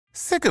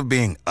Sick of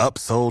being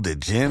upsold at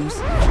gyms?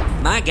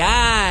 My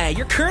guy,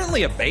 you're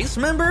currently a base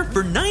member?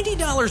 For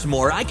 $90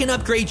 more, I can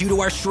upgrade you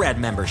to our Shred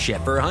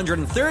membership. For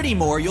 $130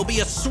 more, you'll be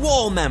a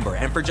Swole member.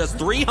 And for just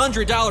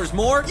 $300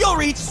 more, you'll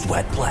reach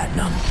Sweat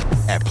Platinum.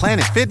 At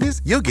Planet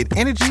Fitness, you'll get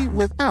energy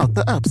without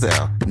the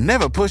upsell.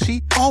 Never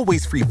pushy,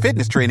 always free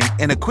fitness training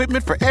and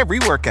equipment for every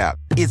workout.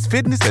 It's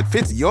fitness that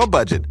fits your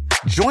budget.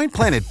 Join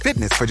Planet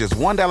Fitness for just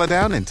 $1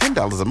 down and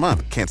 $10 a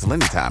month. Cancel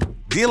anytime.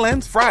 Deal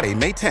ends Friday,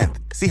 May 10th.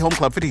 See Home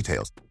Club for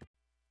details.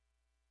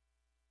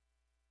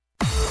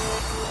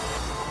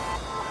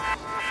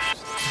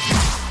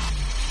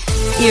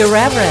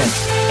 Irreverent,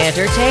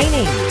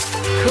 entertaining,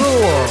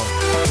 cool.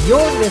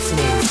 You're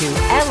listening to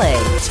LA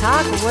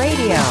Talk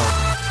Radio.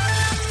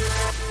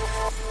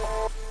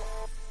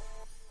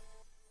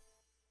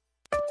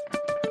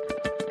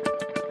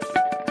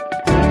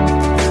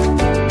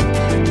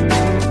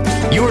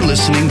 You're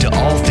listening to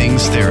All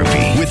Things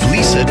Therapy with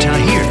Lisa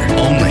Tahir,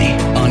 only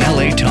on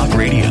LA Talk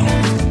Radio.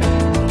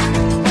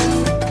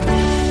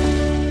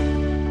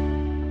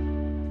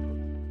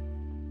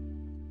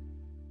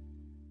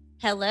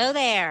 Hello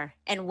there,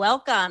 and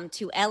welcome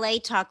to LA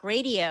Talk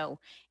Radio.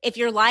 If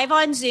you're live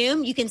on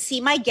Zoom, you can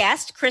see my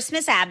guest,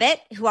 Christmas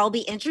Abbott, who I'll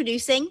be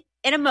introducing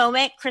in a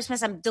moment.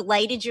 Christmas, I'm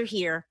delighted you're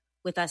here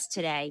with us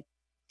today.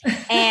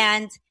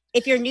 And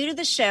if you're new to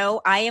the show,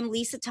 I am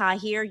Lisa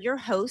Tahir, your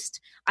host.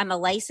 I'm a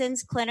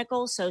licensed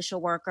clinical social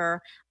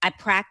worker. I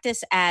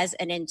practice as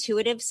an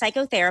intuitive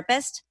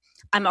psychotherapist.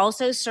 I'm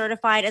also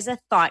certified as a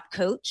thought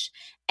coach,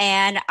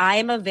 and I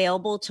am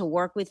available to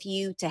work with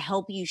you to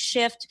help you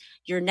shift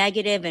your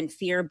negative and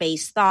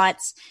fear-based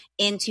thoughts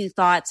into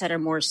thoughts that are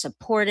more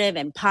supportive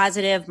and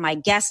positive. My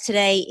guest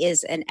today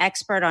is an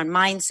expert on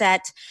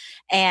mindset,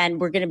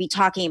 and we're going to be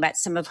talking about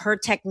some of her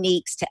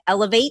techniques to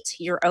elevate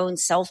your own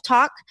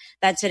self-talk.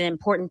 That's an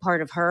important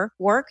part of her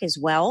work as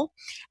well.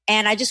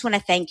 And I just want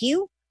to thank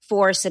you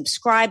for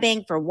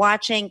subscribing, for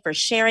watching, for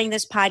sharing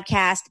this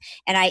podcast.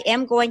 And I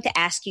am going to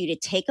ask you to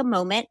take a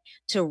moment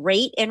to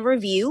rate and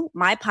review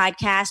my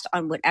podcast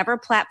on whatever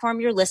platform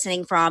you're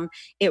listening from.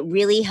 It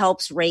really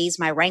helps raise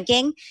my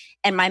ranking.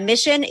 And my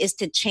mission is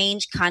to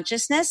change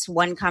consciousness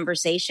one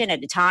conversation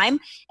at a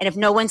time. And if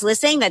no one's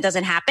listening, that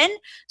doesn't happen.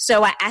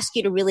 So I ask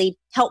you to really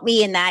help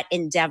me in that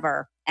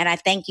endeavor. And I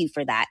thank you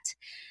for that.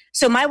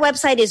 So my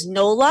website is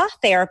NOLA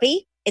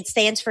Therapy. It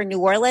stands for New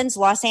Orleans,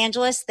 Los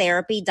Angeles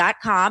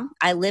Therapy.com.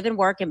 I live and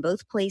work in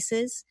both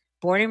places,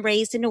 born and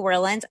raised in New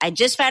Orleans. I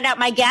just found out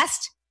my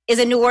guest is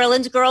a New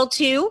Orleans girl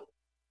too,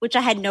 which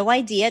I had no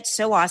idea. It's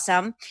so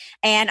awesome.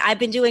 And I've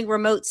been doing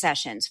remote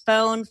sessions,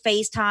 phone,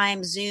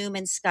 FaceTime, Zoom,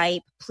 and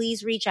Skype.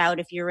 Please reach out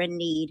if you're in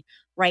need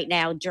right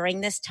now during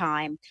this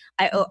time.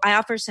 I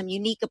offer some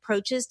unique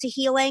approaches to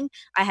healing.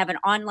 I have an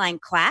online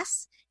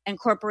class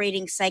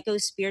incorporating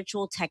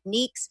psycho-spiritual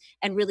techniques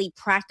and really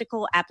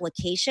practical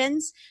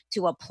applications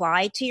to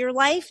apply to your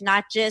life,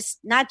 not just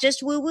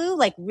woo-woo,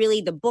 like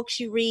really the books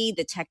you read,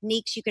 the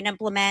techniques you can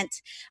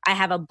implement. I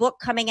have a book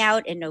coming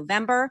out in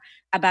November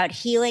about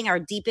healing our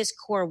deepest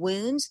core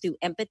wounds through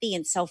empathy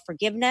and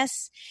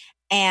self-forgiveness.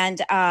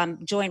 And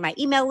join my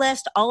email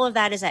list. All of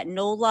that is at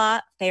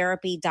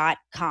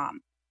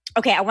nolatherapy.com.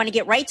 Okay, I want to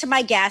get right to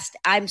my guest.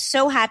 I'm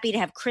so happy to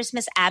have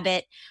Christmas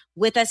Abbott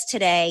with us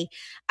today.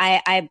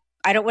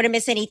 I don't want to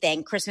miss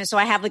anything, Christmas. So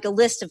I have like a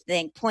list of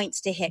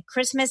points to hit.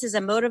 Christmas is a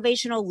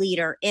motivational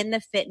leader in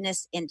the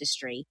fitness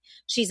industry.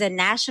 She's a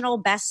national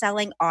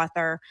best-selling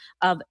author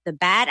of The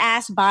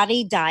Badass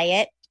Body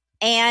Diet.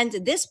 And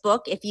this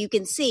book, if you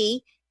can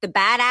see, The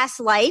Badass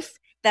Life,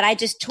 that I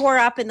just tore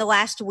up in the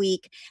last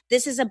week.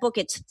 This is a book.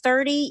 It's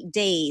 30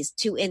 days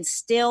to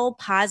instill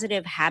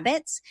positive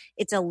habits.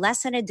 It's a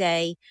lesson a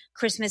day.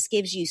 Christmas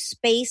gives you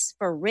space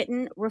for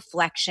written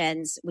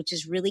reflections, which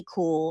is really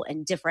cool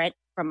and different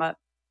from a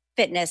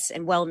fitness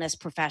and wellness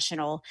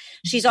professional.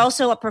 She's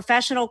also a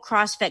professional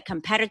CrossFit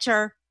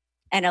competitor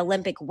and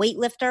Olympic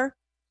weightlifter.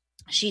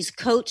 She's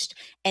coached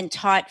and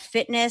taught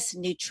fitness,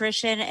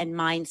 nutrition, and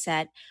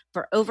mindset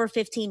for over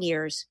 15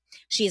 years.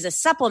 She has a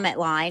supplement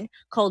line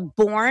called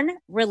Born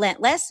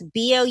Relentless,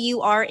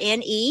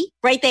 Bourne,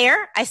 right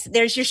there.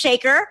 There's your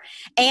shaker,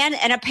 and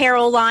an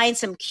apparel line,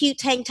 some cute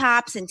tank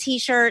tops and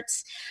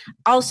t-shirts.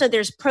 Also,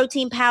 there's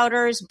protein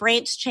powders,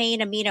 branched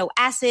chain amino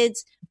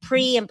acids,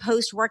 pre and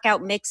post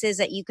workout mixes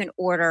that you can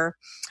order.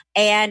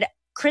 And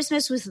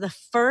Christmas was the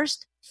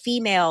first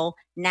female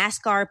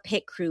NASCAR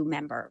pit crew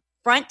member.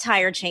 Front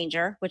tire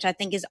changer, which I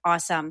think is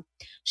awesome.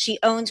 She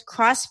owns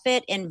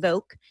CrossFit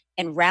Invoke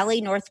in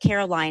Raleigh, North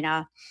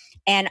Carolina.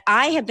 And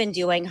I have been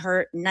doing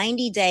her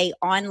 90-day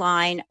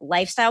online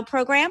lifestyle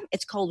program.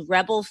 It's called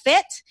Rebel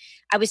Fit.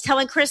 I was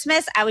telling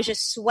Christmas, I was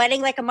just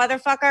sweating like a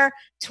motherfucker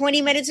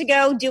 20 minutes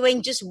ago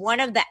doing just one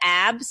of the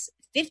abs,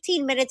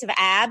 15 minutes of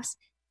abs,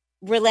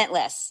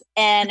 relentless.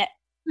 And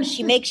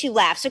she makes you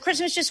laugh. So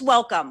Christmas, just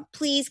welcome.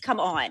 Please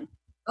come on.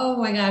 Oh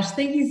my gosh.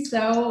 Thank you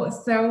so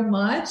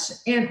much.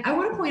 And I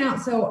want to point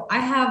out, so I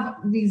have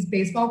these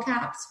baseball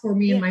caps for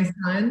me and my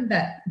son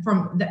that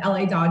from the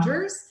LA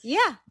Dodgers.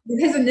 Yeah.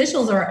 His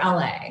initials are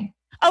LA.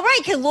 Oh,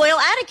 right. Cause Loyal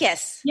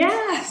Atticus.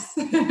 Yes.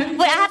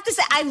 But I have to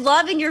say, I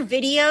love in your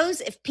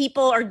videos, if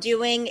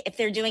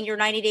they're doing your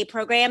 90-day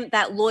program,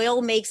 that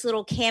Loyal makes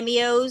little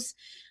cameos.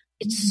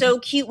 It's so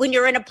cute. When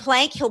you're in a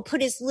plank, he'll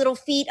put his little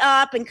feet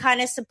up and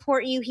kind of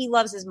support you. He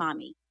loves his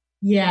mommy.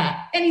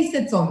 Yeah. And he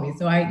sits on me.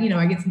 So I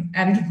get some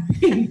added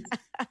things.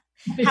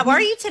 How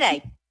are you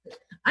today?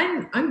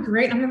 I'm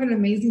great. I'm having an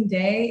amazing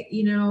day.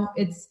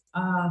 It's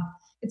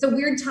a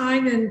weird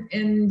time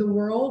in the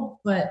world,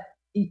 but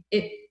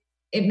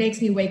it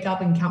makes me wake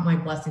up and count my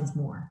blessings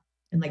more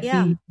and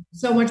be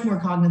so much more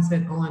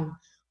cognizant on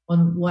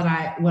what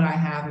I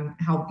have and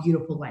how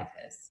beautiful life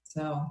is.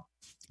 So.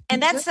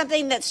 And that's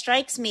something that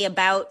strikes me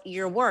about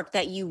your work,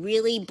 that you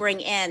really bring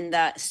in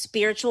the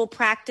spiritual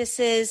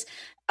practices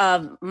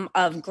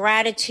of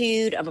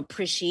gratitude, of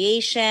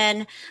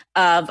appreciation,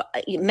 of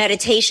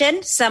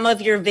meditation. Some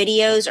of your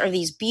videos are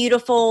these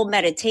beautiful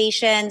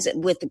meditations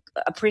with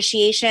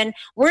appreciation.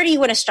 Where do you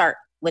want to start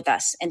with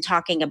us and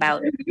talking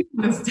about?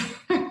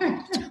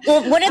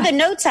 Well, one of the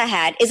notes I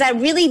had is I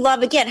really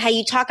love, again, how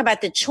you talk about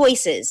the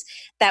choices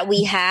that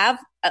we have,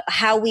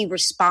 how we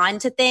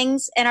respond to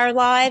things in our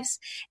lives,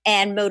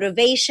 and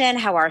motivation,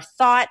 how our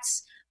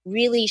thoughts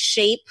really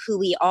shape who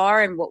we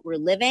are and what we're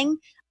living.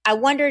 I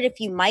wondered if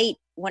you might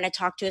want to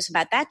talk to us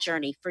about that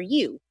journey for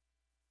you.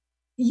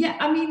 Yeah,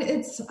 I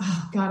mean,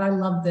 God, I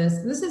love this.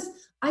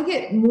 I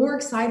get more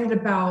excited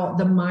about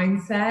the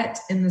mindset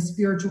and the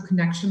spiritual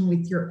connection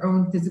with your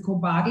own physical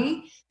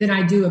body than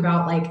I do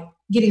about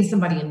getting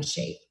somebody in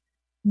shape.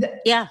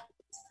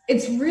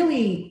 It's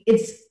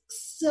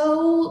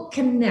so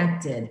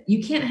connected.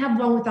 You can't have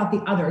one without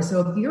the other.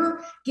 So if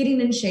you're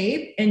getting in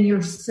shape and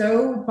you're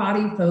so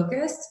body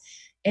focused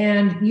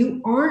and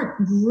you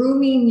aren't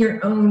grooming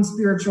your own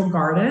spiritual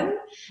garden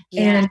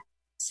and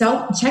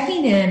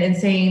checking in and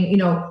saying,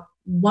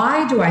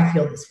 why do I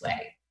feel this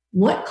way?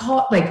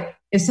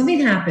 If something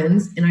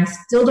happens and I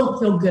still don't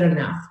feel good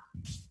enough,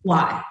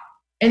 why?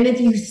 And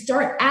if you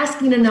start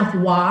asking enough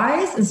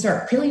whys and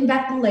start peeling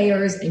back the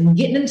layers and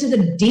getting into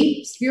the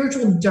deep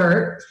spiritual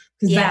dirt,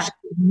 because that's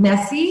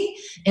messy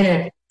and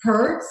it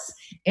hurts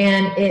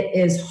and it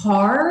is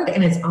hard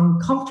and it's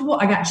uncomfortable.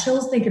 I got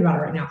chills thinking about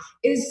it right now.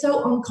 It is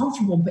so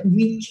uncomfortable, but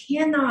we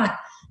cannot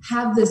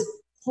have this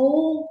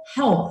whole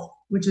health,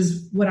 which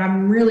is what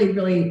I'm really,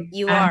 really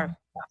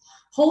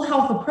whole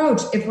health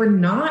approach if we're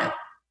not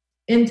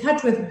in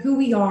touch with who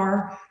we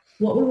are,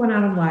 what we want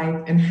out of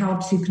life, and how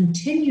to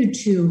continue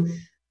to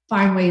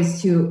find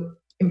ways to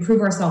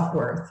improve our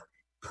self-worth,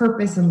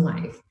 purpose in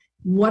life.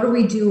 What do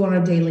we do on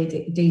a daily,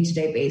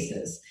 day-to-day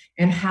basis?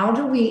 And how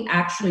do we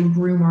actually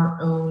groom our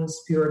own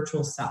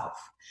spiritual self?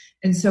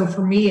 And so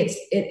for me,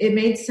 it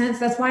made sense.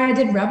 That's why I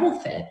did Rebel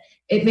Fit.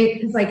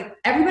 It's like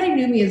everybody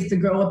knew me as the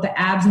girl with the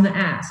abs and the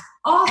ass.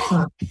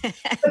 Awesome.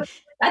 But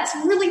that's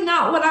really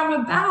not what I'm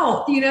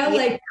about.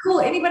 Cool,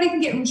 anybody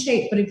can get in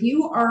shape. But if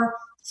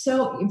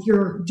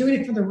you're doing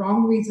it for the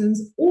wrong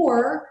reasons,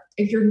 or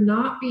if you're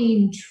not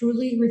being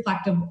truly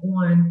reflective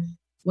on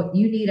what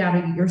you need out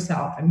of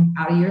yourself and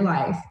out of your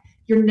life,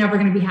 you're never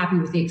going to be happy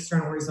with the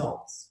external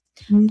results.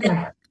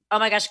 Never. Oh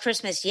my gosh,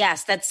 Christmas.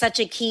 Yes, that's such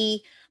a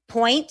key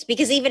point,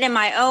 because even in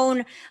my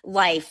own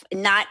life,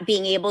 not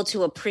being able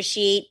to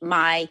appreciate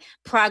my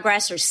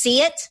progress or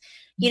see it,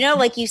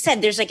 like you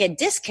said, there's a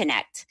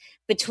disconnect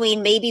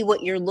between maybe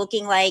what you're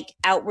looking like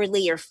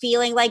outwardly or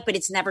feeling like, but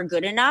it's never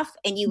good enough.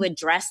 And you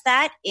address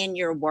that in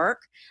your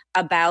work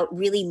about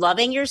really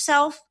loving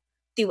yourself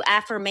through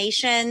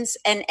affirmations.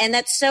 And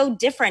that's so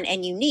different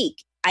and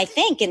unique, I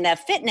think, in the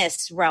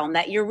fitness realm,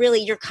 that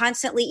you're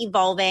constantly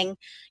evolving.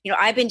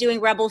 I've been doing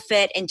Rebel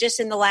Fit, and just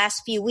in the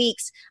last few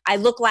weeks, I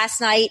looked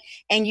last night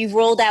and you've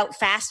rolled out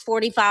Fast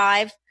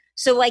 45.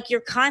 So you're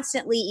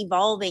constantly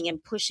evolving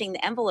and pushing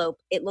the envelope,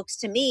 it looks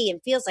to me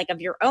and feels like, of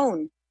your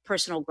own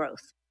personal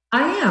growth.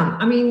 I am.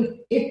 I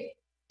mean,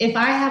 if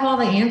I have all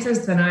the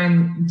answers, then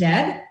I'm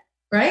dead,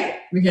 right?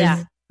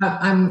 Because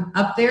I'm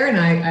up there and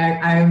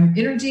I'm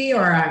energy,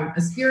 or I'm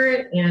a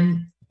spirit,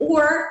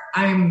 or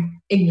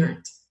I'm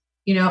ignorant.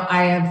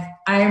 I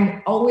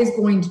am always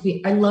going to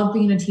be, I love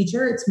being a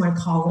teacher. It's my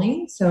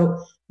calling.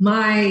 So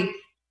my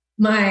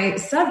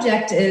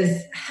subject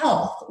is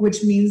health,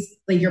 which means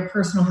your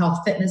personal health,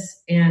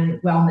 fitness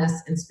and wellness,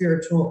 and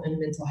spiritual and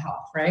mental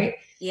health. Right.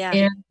 Yeah.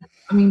 And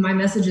I mean, my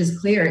message is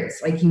clear.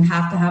 It's you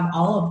have to have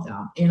all of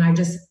them. And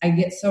I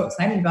get so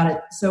excited about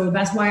it. So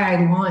that's why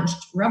I launched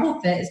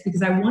Rebel Fit, is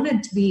because I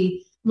wanted to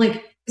be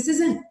this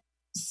isn't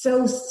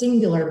so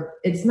singular.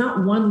 It's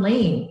not one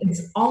lane.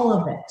 It's all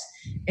of it.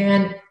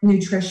 And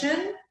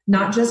nutrition,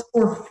 not just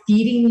for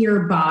feeding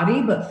your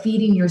body, but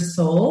feeding your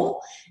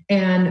soul,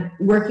 and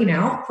working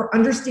out for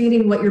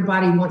understanding what your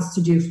body wants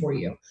to do for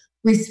you,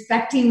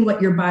 respecting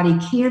what your body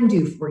can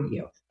do for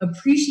you,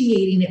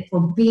 appreciating it for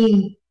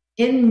being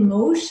in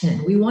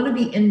motion. We want to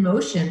be in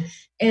motion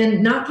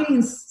and not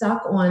getting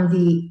stuck on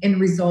the end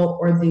result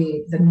or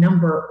the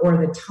number or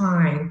the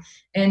time.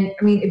 And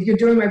I mean, if you're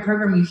doing my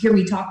program, you hear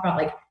me talk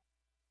about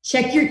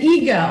check your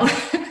ego.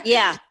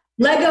 Yeah.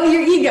 Let go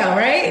your ego,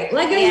 right?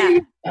 Let go your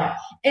ego.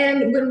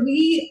 And when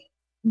we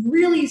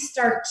really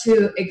start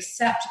to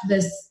accept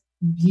this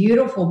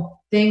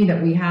beautiful thing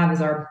that we have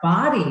as our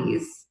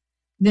bodies,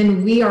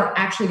 then we are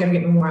actually going to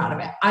get more out of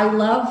it. I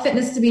love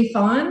fitness to be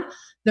fun.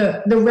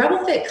 The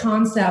Rebel Fit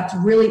concept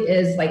really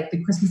is like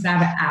the Christmas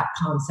Abbott app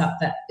concept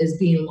that is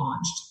being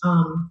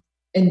launched.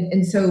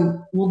 And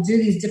so we'll do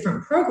these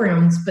different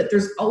programs, but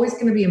there's always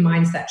going to be a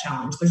mindset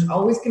challenge. There's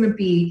always going to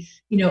be,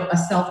 a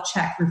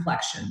self-check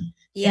reflection.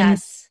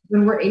 Yes. And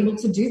when we're able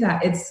to do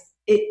that,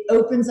 it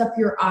opens up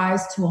your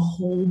eyes to a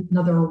whole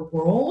nother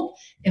world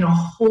and a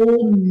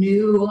whole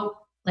new,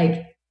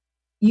 like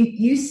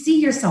you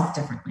see yourself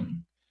differently.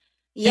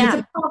 Yeah. And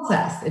it's a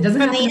process. It doesn't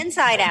from happen the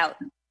inside out.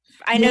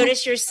 I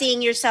notice you're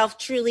seeing yourself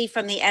truly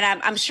from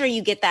and I'm sure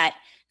you get that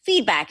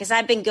feedback as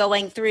I've been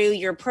going through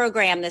your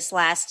program this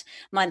last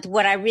month.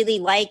 What I really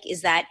like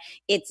is that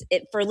it's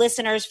for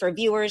listeners, for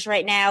viewers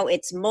right now,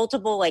 it's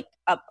multiple, like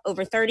up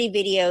over 30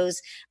 videos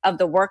of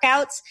the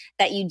workouts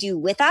that you do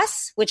with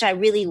us, which I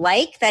really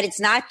like, that it's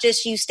not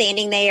just you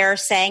standing there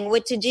saying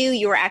what to do.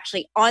 You're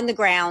actually on the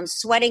ground,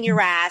 sweating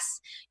your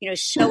ass,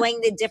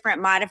 showing the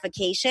different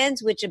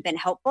modifications, which have been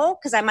helpful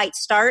because I might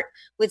start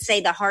with, say,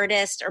 the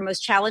hardest or most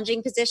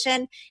challenging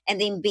position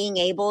and then being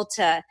able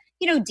to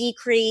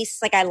decrease.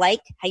 Like, I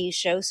like how you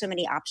show so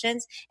many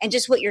options and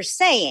just what you're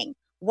saying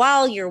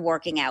while you're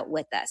working out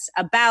with us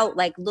about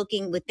like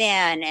looking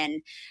within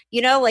and,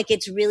 like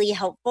it's really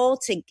helpful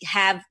to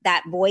have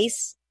that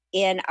voice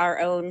in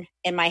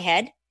my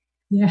head.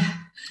 Yeah.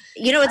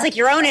 It's like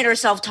your own inner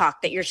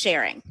self-talk that you're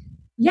sharing.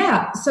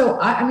 Yeah. So,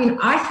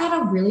 I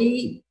had a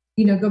really,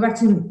 go back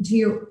to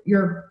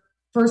your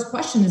first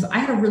question is I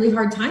had a really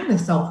hard time with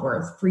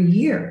self-worth for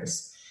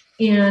years.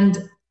 And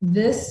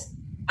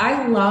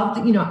I loved,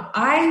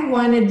 I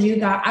wanted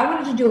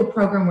to do a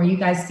program where you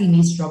guys see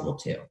me struggle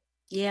too.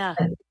 Yeah.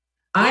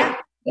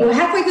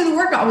 Halfway through the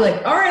workout, I'm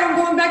like, all right, I'm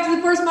going back to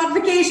the first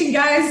modification,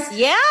 guys.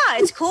 Yeah,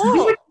 it's cool. See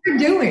what you're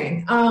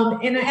doing.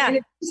 And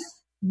it's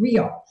just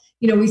real.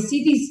 We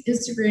see these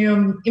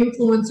Instagram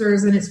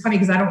influencers, and it's funny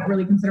because I don't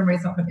really consider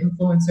myself an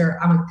influencer.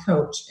 I'm a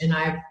coach, and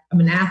I'm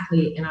an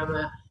athlete, and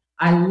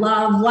I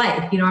love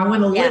life. I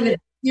want to live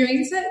it,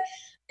 experience it.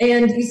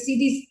 And you see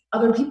these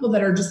other people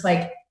that are just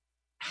like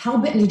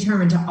hell-bent and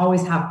determined to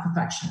always have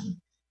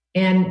perfection.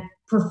 And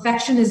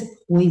perfection is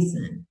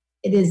poison.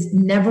 It is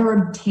never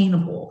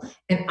obtainable.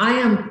 And I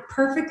am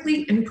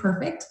perfectly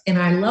imperfect, and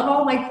I love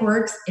all my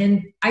quirks.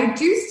 And I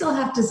do still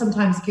have to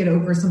sometimes get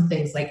over some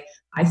things. Like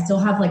I still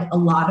have like a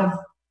lot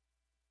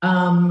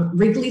of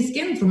wrinkly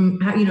skin from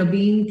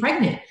being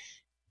pregnant.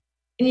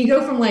 And you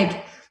go from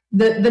like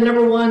the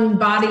number one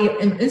body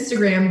on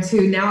Instagram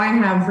to now I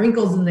have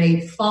wrinkles and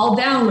they fall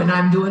down when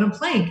I'm doing a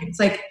plank. It's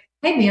like,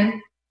 hey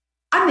man,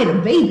 I made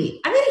a baby.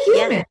 I made a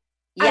human.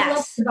 Yes. I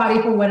love the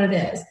body for what it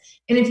is.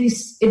 And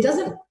it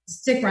doesn't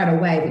stick right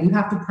away, but you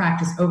have to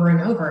practice over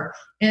and over.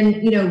 And,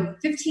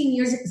 17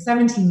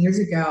 years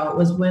ago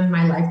was when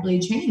my life really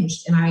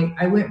changed. And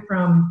I went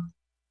from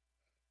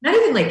not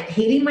even like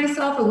hating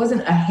myself. It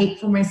wasn't a hate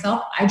for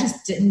myself. I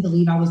just didn't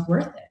believe I was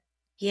worth it.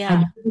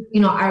 Yeah.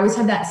 I always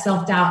had that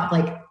self-doubt of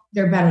like,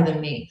 they're better than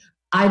me.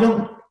 I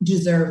don't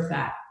deserve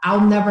that.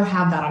 I'll never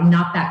have that. I'm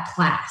not that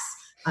class.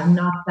 I'm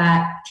not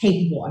that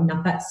capable. I'm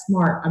not that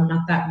smart. I'm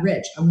not that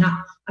rich. I'm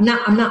not.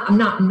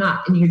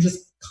 And you're just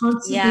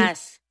constantly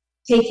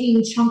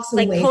taking chunks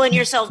away. Like pulling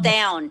yourself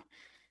down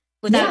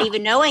without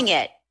even knowing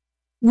it.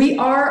 We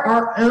are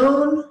our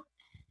own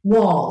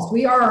walls.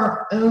 We are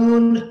our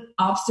own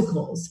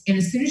obstacles. And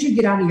as soon as you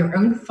get out of your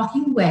own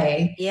fucking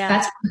way,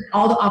 that's when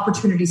all the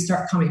opportunities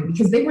start coming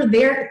because they were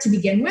there to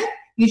begin with.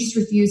 You just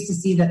refuse to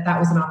see that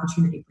was an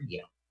opportunity for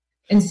you.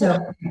 And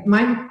so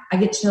I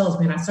get chills,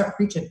 man. I start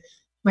preaching.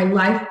 My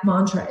life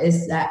mantra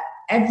is that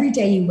every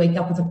day you wake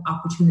up with an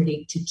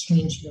opportunity to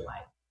change your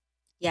life.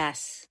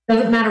 Yes.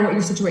 Doesn't matter what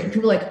your situation.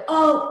 People are like,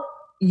 oh,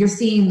 you're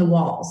seeing the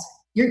walls.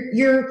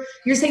 You're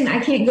saying I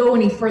can't go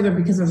any further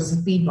because there's a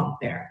speed bump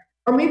there.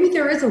 Or maybe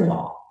there is a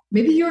wall.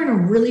 Maybe you're in a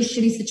really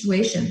shitty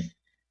situation.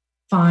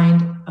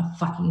 Find a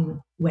fucking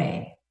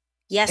way.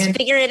 Yes,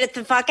 figure it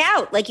the fuck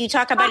out, like you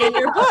talk about in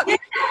your book.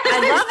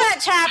 I love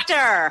that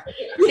chapter.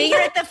 Figure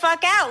it the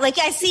fuck out. Like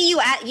I see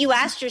you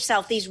asked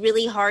yourself these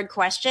really hard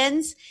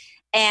questions,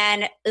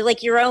 and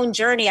like your own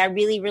journey, I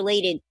really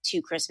related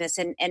to Christmas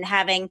and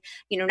having,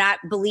 not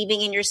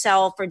believing in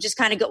yourself or just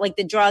kind of like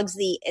the drugs,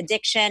 the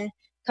addiction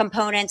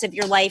components of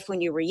your life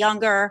when you were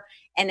younger,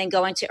 and then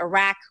going to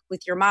Iraq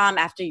with your mom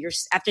after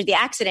the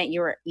accident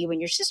you and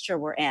your sister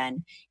were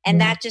in,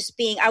 and that just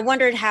being. I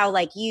wondered how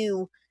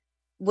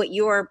what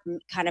your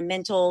kind of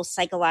mental,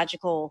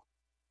 psychological,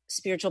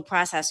 spiritual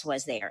process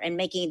was there and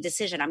making a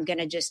decision. I'm going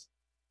to just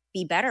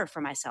be better for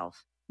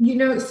myself.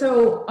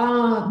 So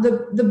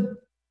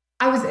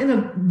I was in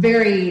a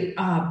very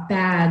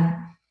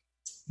bad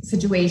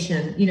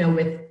situation,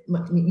 with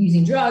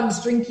using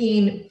drugs,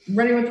 drinking,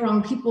 running with the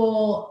wrong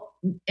people,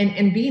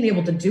 and being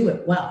able to do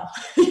it well.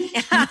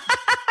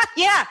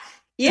 Yeah.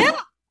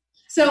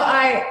 So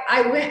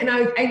I went and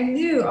I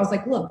knew, I was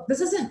like, look, this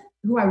isn't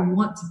who I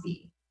want to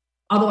be.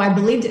 Although I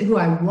believed it who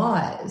I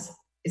was,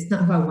 it's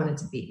not who I wanted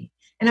to be.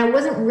 And I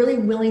wasn't really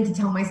willing to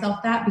tell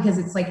myself that because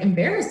it's like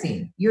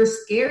embarrassing. You're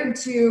scared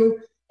to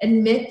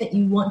admit that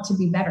you want to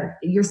be better.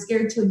 You're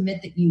scared to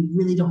admit that you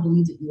really don't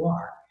believe that you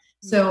are.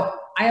 So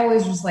I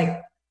always just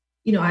like,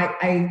 you know,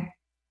 I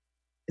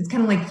it's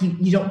kind of like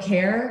you don't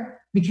care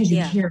because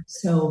you care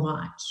so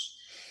much.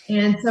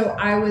 And so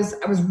I was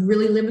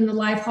really living the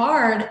life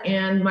hard,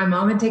 and my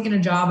mom had taken a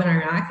job in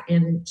Iraq,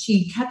 and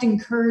she kept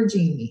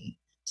encouraging me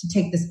to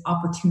take this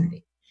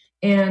opportunity.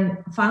 And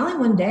finally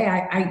one day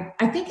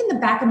I think in the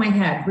back of my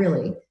head,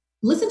 really,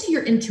 listen to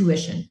your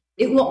intuition.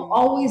 It will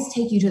always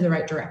take you to the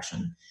right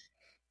direction.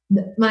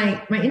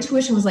 My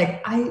intuition was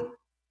like, I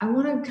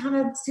want to kind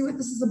of see what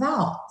this is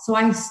about. So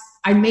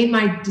I made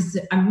my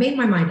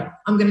mind up.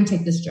 I'm going to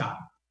take this job.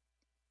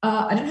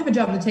 I didn't have a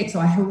job to take, so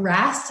I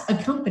harassed a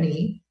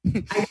company.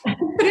 I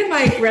put in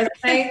my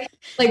resume,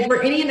 like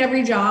for any and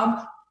every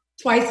job,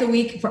 twice a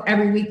week for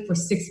every week for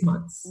 6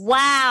 months.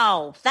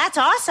 Wow. That's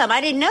awesome.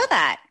 I didn't know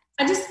that.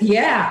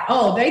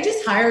 They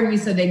just hired me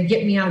so they'd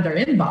get me out of their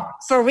inbox.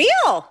 For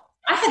real?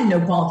 I had no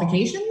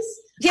qualifications.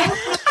 Yeah.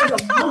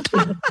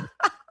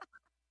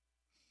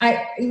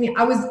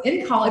 I was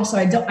in college, so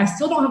I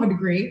still don't have a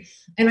degree.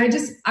 And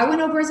I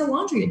went over as a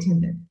laundry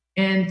attendant.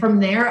 And from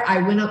there,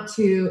 I went up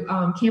to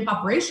camp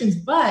operations,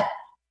 but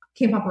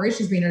camp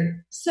operations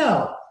being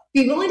so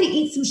be willing to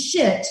eat some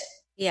shit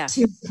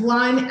to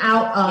climb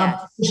out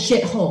of the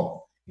shit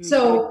hole. Mm-hmm.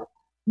 So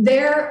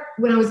there,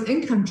 when I was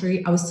in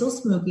country, I was still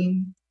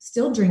smoking,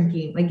 still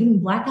drinking, like getting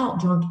blackout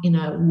drunk in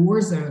a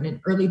war zone in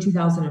early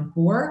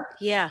 2004.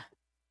 Yeah.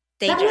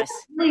 Dangerous. That was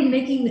really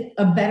making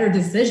a better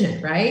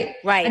decision, right?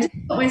 Right. I just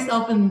put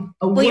myself in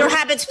a your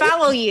habits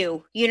follow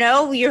you, you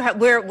know,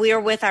 we're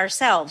with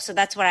ourselves. So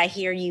that's what I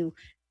hear you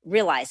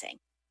realizing.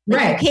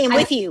 Like you came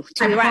with you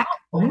to Iraq.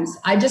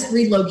 I just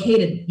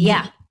relocated.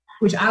 Yeah.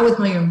 Which I was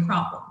my own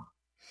problem.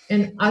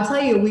 And I'll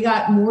tell you, we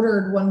got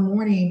mortared one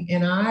morning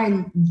and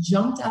I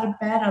jumped out of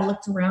bed. I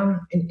looked around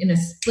in a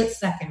split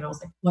second. I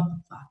was like, what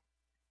the fuck?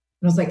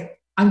 And I was like,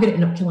 I'm going to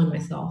end up killing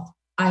myself.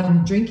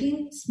 I'm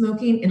drinking,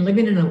 smoking, and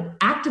living in an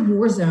active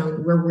war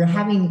zone where we're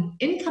having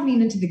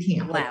incoming into the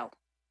camp. Wow. Like a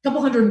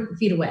couple 100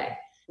 feet away.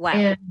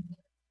 Wow.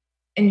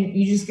 And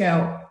you just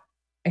go,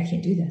 I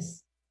can't do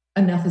this.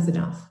 Enough is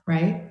enough.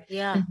 Right.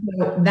 Yeah. And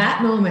so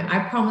that moment,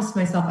 I promised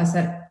myself, I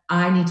said,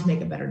 I need to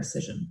make a better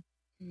decision.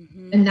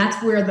 Mm-hmm. And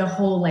that's where the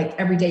whole, like,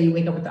 every day you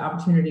wake up with the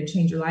opportunity to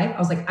change your life. I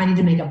was like, I need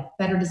to make a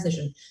better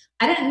decision.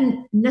 I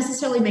didn't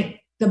necessarily make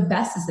the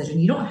best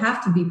decision. You don't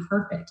have to be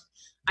perfect.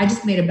 I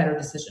just made a better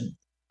decision.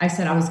 I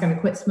said I was going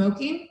to quit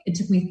smoking. It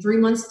took me 3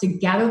 months to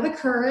gather the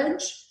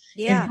courage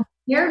and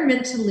prepare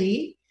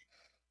mentally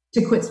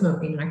to quit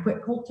smoking. And I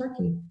quit cold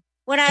turkey.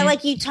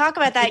 You talk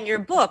about that in your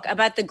book,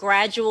 about the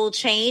gradual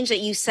change that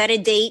you set a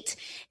date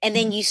and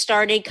then you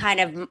started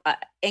kind of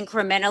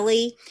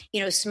incrementally,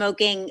 you know,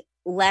 smoking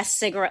less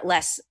cigarette,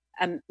 less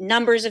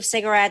numbers of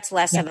cigarettes,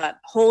 less of a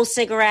whole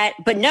cigarette,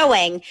 but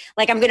knowing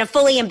like I'm going to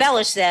fully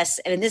embellish this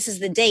and this is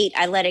the date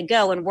I let it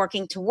go and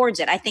working towards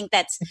it. I think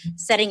that's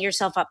setting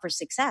yourself up for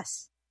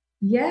success.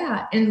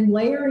 Yeah. And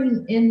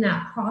layering in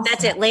that process.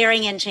 That's it.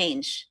 Layering in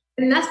change.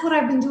 And that's what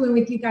I've been doing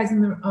with you guys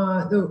in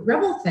the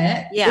Rebel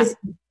Fit. Yeah.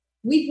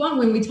 Week one,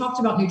 when we talked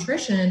about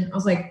nutrition, I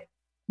was like,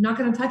 not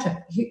going to touch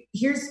it.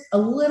 Here's a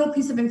little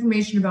piece of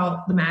information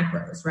about the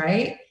macros,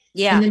 right?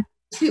 Yeah. And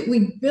then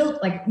we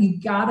built, like,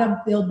 you got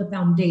to build the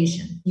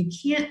foundation. You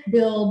can't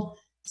build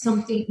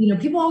something, you know,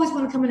 people always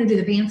want to come in and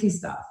do the fancy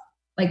stuff,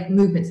 like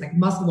movements, like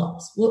muscle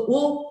ups.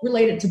 We'll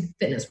relate it to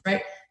fitness,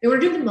 right? They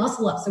want to do the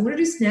muscle ups. They want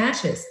to do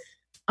snatches.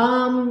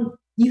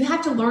 You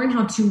have to learn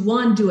how to,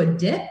 one, do a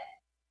dip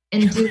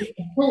and do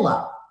a pull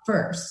up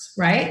first,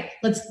 right?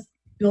 Let's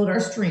build our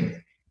strength.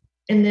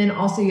 And then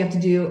also you have to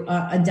do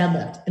a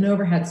deadlift, an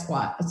overhead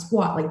squat, a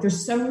squat. Like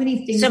there's so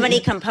many things. So many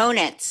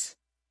components.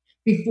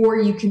 Before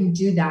you can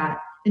do that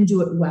and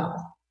do it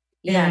well.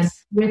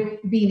 Yes. And with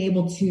being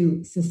able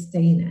to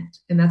sustain it.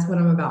 And that's what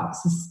I'm about.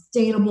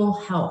 Sustainable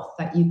health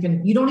that you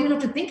don't even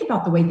have to think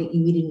about the way that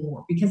you eat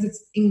anymore because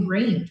it's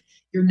ingrained.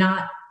 You're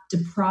not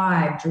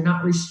deprived. You're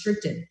not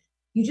restricted.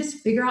 You just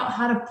figure out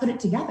how to put it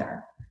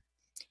together.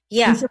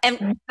 Yeah.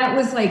 And that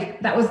was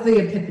the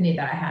epiphany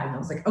that I had. And I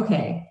was like,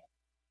 okay.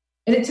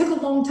 And it took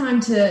a long time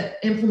to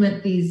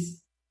implement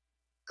these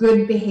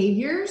good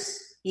behaviors.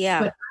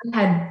 Yeah. But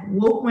I had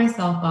woke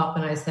myself up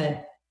and I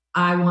said,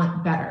 I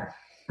want better.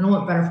 And I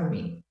want better for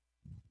me.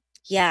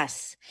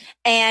 Yes.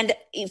 And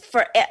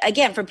for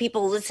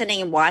people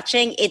listening and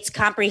watching, it's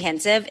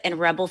comprehensive in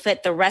Rebel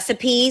Fit. The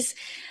recipes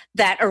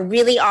that are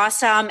really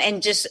awesome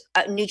and just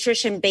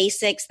nutrition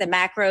basics, the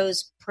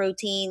macros,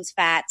 proteins,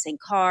 fats, and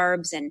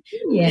carbs, and,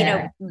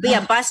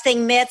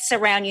 busting myths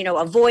around,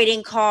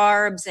 avoiding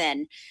carbs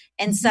and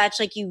such.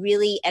 Like you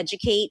really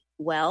educate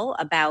well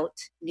about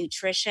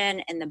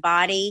nutrition and the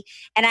body.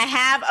 And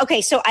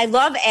so I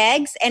love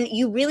eggs, and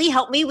you really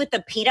helped me with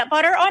the peanut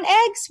butter on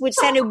eggs, which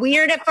sounded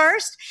weird at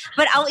first,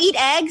 but I'll eat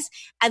eggs.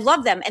 I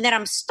love them. And then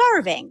I'm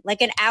starving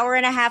like an hour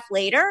and a half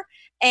later.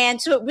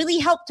 And so it really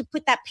helped to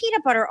put that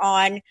peanut butter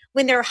on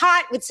when they're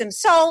hot with some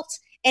salt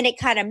and it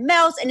kind of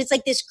melts. And it's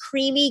like this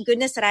creamy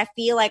goodness that I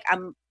feel like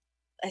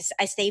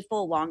I stay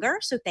full longer.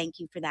 So thank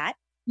you for that.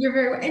 You're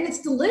very, and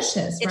it's delicious,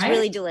 right? It's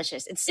really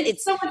delicious.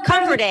 It's so much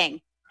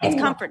comforting. It's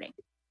comforting.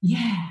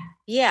 Yeah.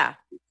 Yeah.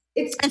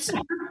 It's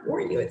good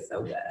for you. It's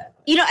so good.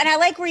 You know, and I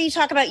like where you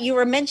talk about, you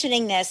were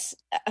mentioning this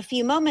a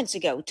few moments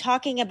ago,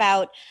 talking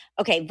about,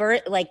 okay,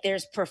 like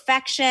there's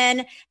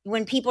perfection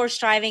when people are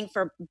striving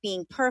for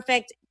being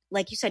perfect.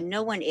 Like you said,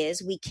 no one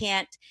is. We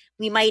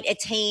might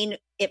attain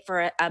it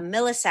for a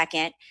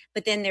millisecond,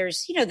 but then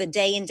there's, you know, the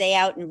day in, day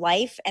out in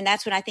life. And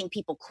that's when I think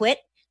people quit,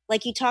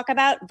 like you talk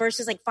about,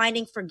 versus like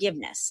finding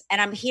forgiveness.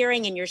 And I'm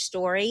hearing in your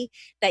story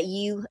that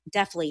you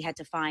definitely had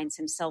to find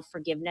some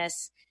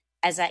self-forgiveness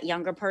as that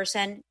younger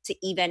person to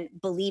even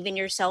believe in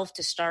yourself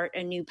to start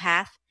a new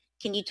path.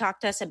 Can you talk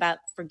to us about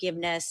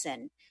forgiveness?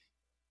 And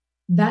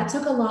that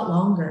took a lot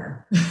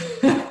longer.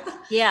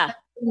 Yeah.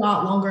 A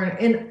lot longer.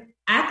 And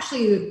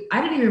actually,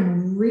 I didn't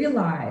even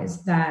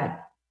realize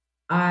that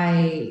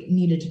I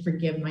needed to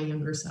forgive my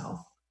younger self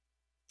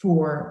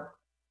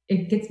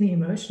it gets me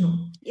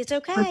emotional. It's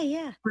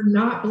okay. For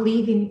not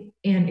believing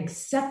and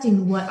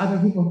accepting what other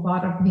people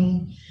thought of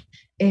me,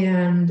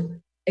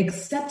 and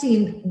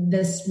accepting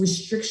this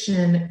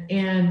restriction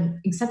and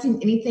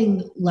accepting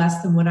anything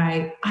less than what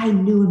I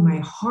knew in my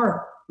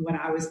heart what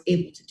I was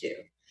able to do.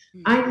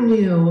 Mm-hmm. I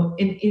knew,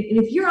 and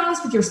if you're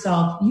honest with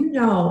yourself, you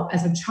know,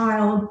 as a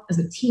child, as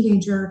a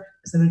teenager,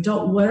 as an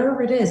adult,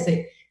 whatever it is,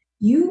 that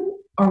you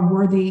are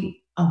worthy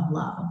of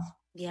love.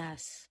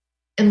 Yes.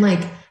 And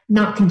like,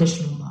 not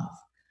conditional love,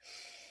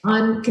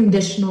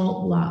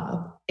 unconditional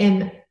love.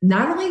 And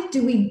not only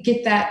do we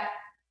get that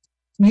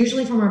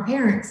usually from our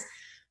parents,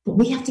 but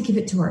we have to give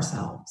it to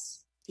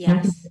ourselves.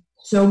 Yes.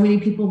 So many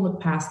people look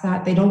past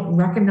that. They don't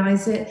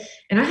recognize it.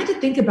 And I had to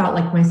think about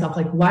like myself,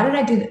 like, why did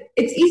I do that?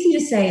 It's easy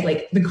to say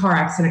like the car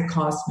accident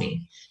caused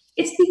me.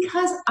 It's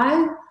because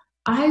I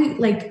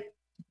like,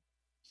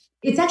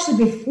 it's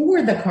actually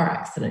before the car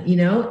accident, you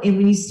know? And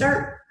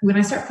when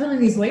I start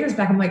pulling these layers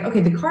back, I'm like, okay,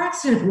 the car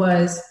accident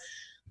was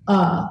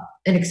an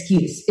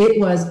excuse. It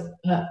was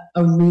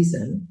a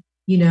reason,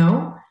 you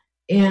know?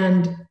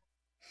 And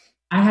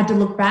I had to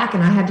look back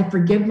and I had to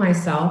forgive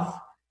myself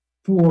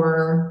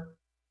for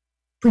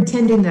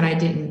pretending that I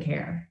didn't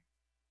care.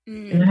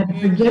 Mm-hmm. And I had to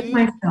forgive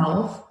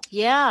myself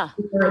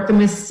for the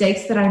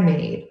mistakes that I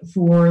made,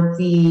 for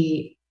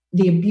the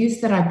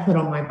abuse that I put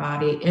on my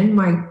body and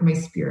my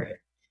spirit.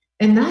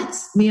 And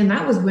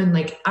that was when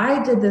like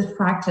I did this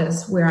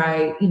practice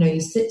where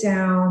you sit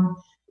down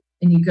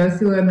and you go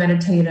through a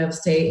meditative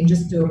state and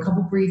just do a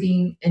couple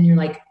breathing, and you're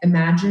like,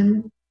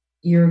 imagine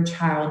your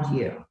child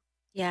you.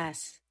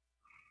 Yes.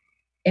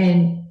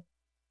 And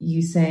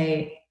you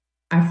say,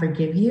 I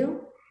forgive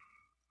you.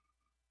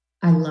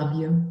 I love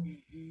you.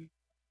 Mm-hmm.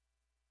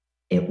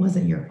 It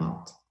wasn't your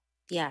fault.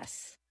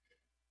 Yes.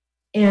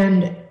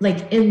 And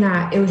like in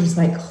that, it was just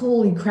like,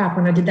 holy crap.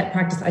 When I did that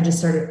practice, I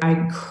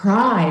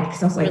cried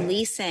because I was like,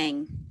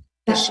 releasing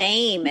the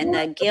shame and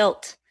the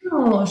guilt.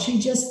 Oh,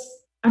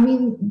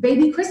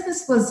 baby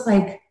Christmas was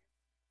like,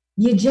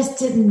 you just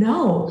didn't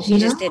know. She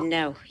just didn't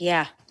know.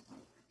 Yeah.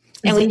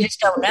 And we just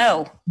don't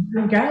know.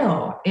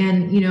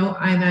 And,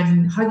 I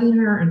imagine hugging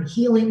her and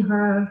healing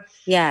her.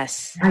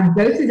 Yes. I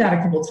go through that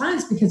a couple of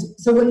times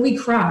so when we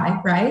cry,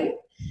 right,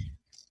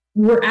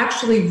 we're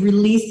actually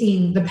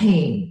releasing the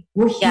pain.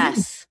 We're healing.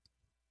 Yes.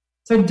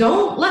 So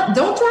don't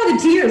dry the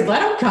tears. Let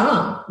them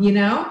come,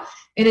 and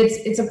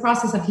it's a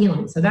process of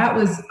healing. So that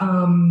was,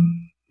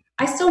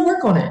 I still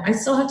work on it. I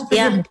still have to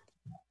forgive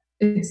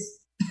me.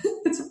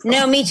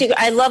 No, me too.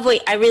 I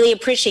really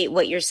appreciate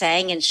what you're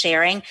saying and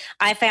sharing.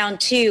 I found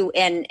too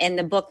in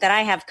the book that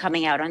I have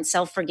coming out on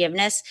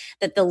self-forgiveness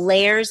that the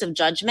layers of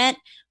judgment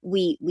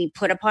we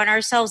put upon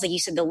ourselves, like you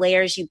said, the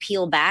layers you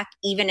peel back,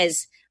 even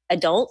as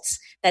adults,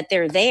 that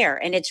they're there.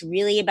 And it's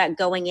really about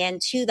going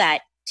into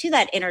that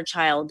inner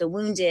child, the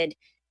wounded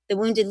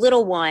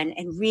little one,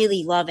 and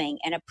really loving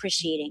and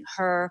appreciating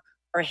her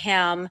or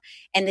him.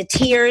 And the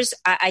tears,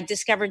 I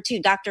discovered too,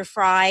 Dr.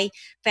 Fry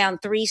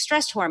found 3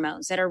 stress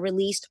hormones that are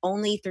released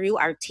only through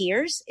our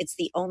tears. It's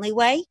the only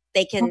way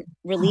they can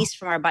release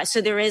from our body.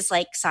 So there is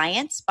like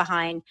science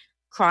behind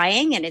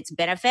crying and its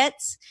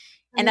benefits.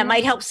 And that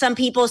might help some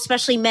people,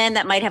 especially men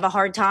that might have a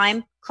hard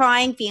time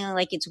crying, feeling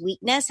like it's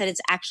weakness, and it's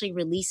actually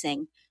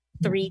releasing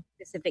 3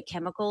 specific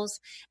chemicals.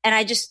 And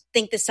I just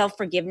think the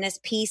self-forgiveness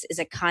piece is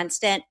a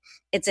constant,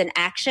 it's an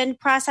action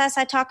process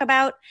I talk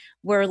about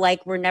where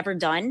like we're never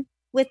done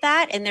with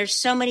that. And there's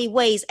so many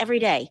ways every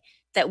day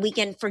that we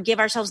can forgive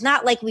ourselves,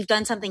 not like we've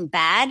done something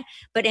bad,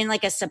 but in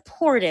like a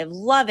supportive,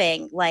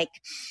 loving, like,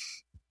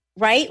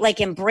 right? Like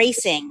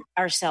embracing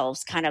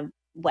ourselves kind of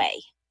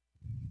way.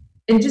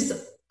 And just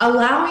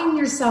allowing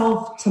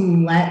yourself to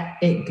let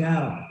it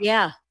go.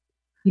 Yeah.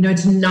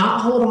 To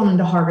not hold on and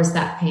to harvest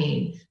that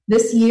pain.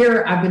 This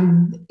year I've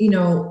been,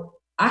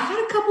 I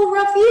had a couple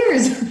rough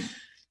years.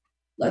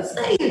 Let's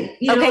say,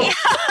 okay.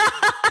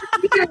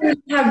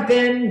 have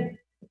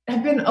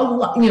been a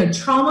lot,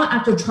 trauma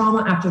after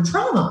trauma after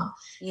trauma.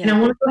 Yeah. And I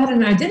want to go ahead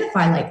and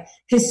identify, like,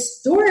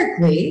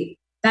 historically,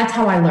 that's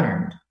how I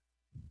learned.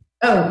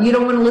 oh, you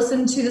don't want to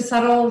listen to the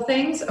subtle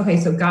things? Okay,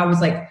 so God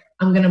was like,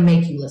 I'm going to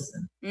make you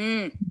listen.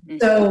 Mm-hmm.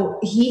 So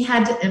he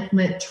had to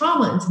implement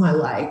trauma into my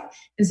life.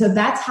 And so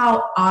that's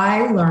how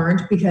I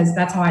learned, because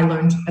that's how I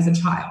learned as a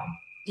child.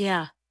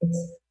 Yeah.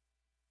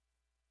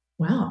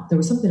 Wow, there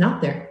was something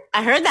out there.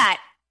 I heard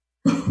that.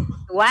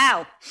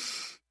 Wow.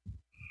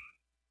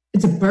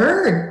 It's a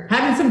bird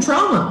having some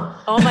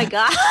trauma. Oh my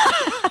gosh.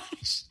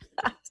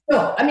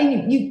 So, I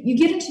mean, you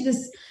get into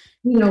this,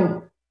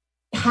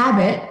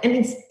 habit, and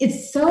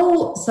it's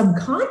so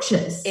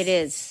subconscious. It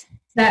is.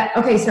 That,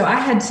 okay, so I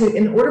had to,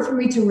 in order for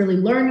me to really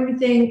learn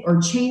anything or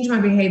change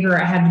my behavior,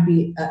 I had to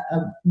be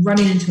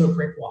running into a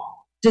brick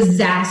wall.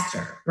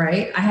 Disaster,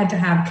 right? I had to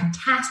have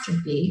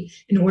catastrophe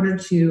in order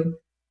to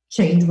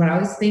change what I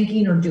was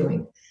thinking or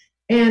doing.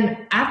 And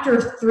after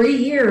 3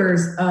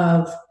 years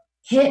of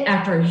hit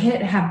after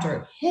hit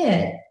after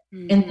hit,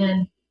 and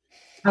then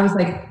I was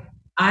like,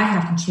 I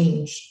have to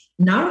change,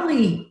 not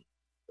only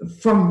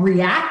from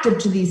reactive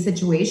to these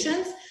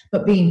situations,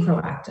 but being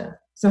proactive.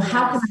 So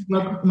how can I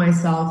look at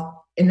myself?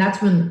 And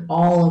that's when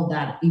all of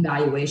that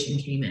evaluation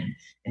came in,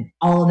 and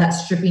all of that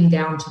stripping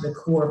down to the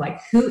core, like,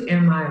 who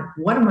am I?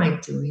 What am I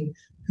doing?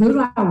 Who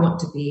do I want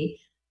to be?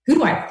 Who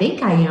do I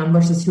think I am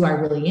versus who I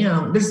really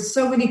am? There's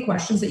so many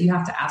questions that you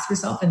have to ask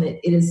yourself, and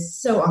it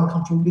is so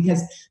uncomfortable,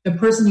 because the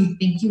person you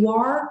think you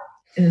are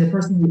and the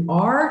person you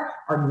are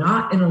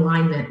not in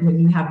alignment when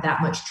you have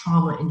that much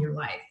trauma in your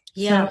life.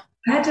 Yeah.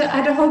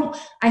 So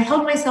I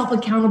held myself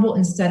accountable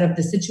instead of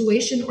the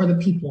situation or the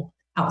people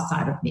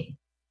outside of me.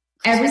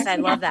 I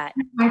love that.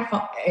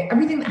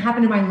 Everything that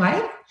happened in my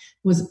life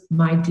was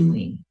my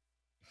doing,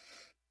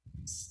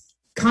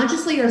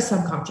 consciously or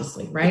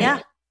subconsciously, right? Yeah.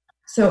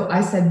 So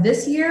I said,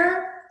 this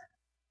year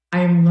I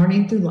am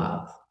learning through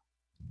love,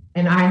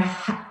 and I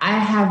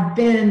have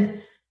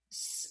been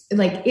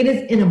like, it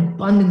is in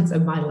abundance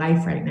of my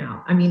life right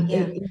now. I mean,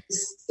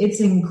 it's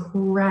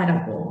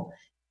incredible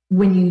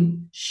when you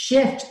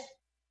shift.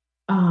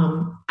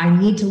 I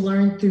need to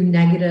learn through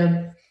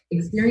negative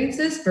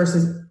experiences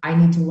versus I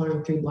need to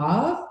learn through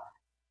love.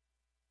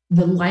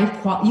 The life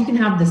quality, you can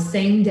have the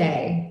same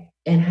day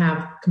and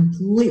have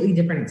completely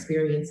different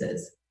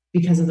experiences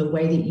because of the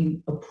way that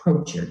you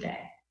approach your day.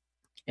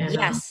 And,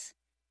 yes.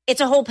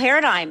 It's a whole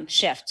paradigm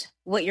shift,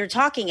 what you're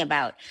talking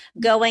about,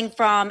 going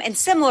from, and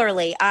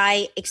similarly,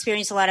 I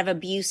experienced a lot of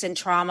abuse and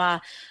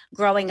trauma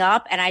growing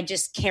up, and I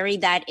just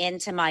carried that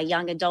into my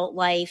young adult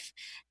life,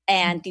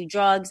 and through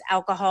drugs,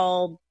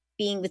 alcohol,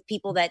 being with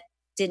people that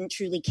didn't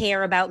truly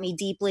care about me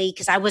deeply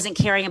because I wasn't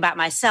caring about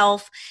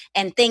myself,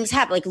 and things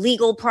happen, like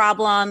legal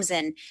problems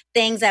and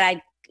things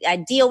that I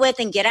deal with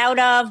and get out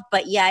of,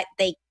 but yet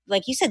they,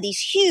 like you said, these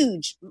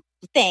huge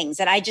things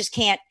that I just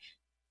can't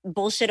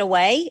bullshit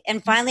away.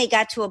 And finally it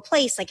got to a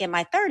place like in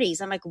my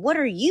 30s, I'm like, what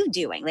are you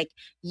doing? Like,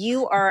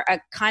 you are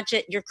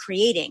you're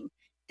creating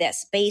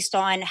this based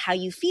on how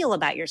you feel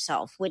about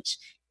yourself, which,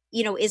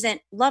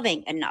 isn't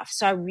loving enough.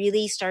 So I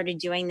really started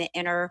doing the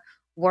inner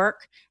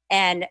work.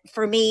 And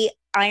for me,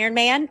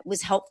 Ironman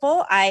was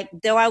helpful. I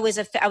was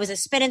a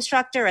spin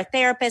instructor, a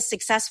therapist,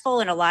 successful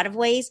in a lot of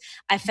ways.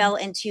 I fell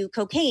into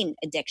cocaine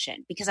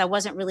addiction because I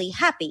wasn't really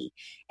happy.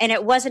 And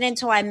it wasn't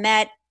until I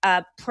met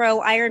a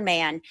pro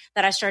Ironman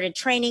that I started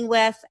training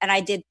with. And I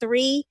did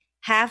 3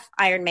 half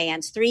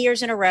Ironmans 3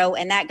 years in a row.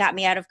 And that got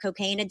me out of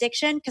cocaine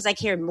addiction because I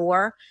cared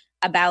more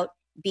about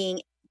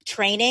being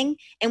training.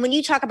 And when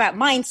you talk about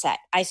mindset,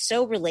 I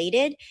so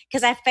related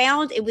because I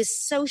found it was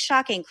so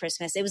shocking,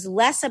 Christmas. It was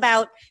less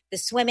about the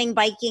swimming,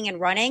 biking, and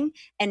running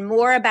and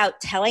more about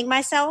telling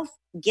myself,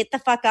 get the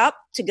fuck up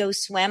to go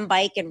swim,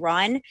 bike, and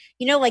run.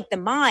 Like the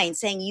mind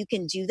saying you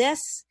can do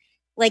this.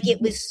 Like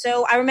it was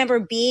so, I remember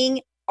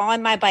being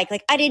on my bike.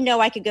 Like I didn't know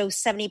I could go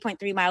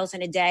 70.3 miles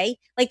in a day.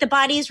 Like the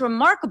body is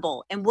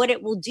remarkable and what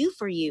it will do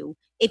for you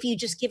if you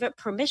just give it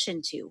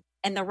permission to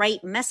and the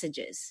right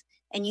messages.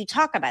 And you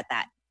talk about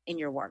that in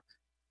your work.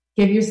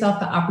 Give yourself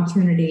the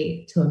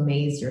opportunity to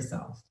amaze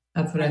yourself.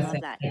 That's what I say.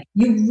 That.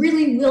 You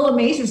really will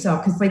amaze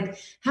yourself. Because like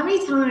how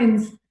many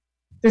times,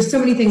 there's so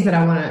many things that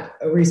I want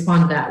to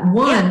respond to that.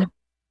 One,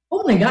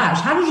 oh my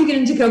gosh, how did you get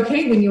into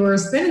cocaine when you were a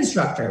spin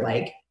instructor?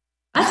 Like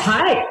that's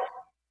high.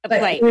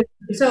 Right.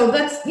 So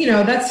that's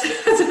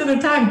another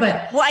time.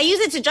 But well, I use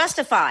it to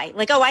justify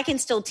like, oh, I can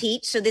still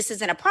teach. So this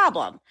isn't a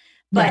problem.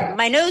 But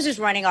my nose is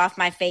running off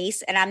my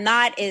face and I'm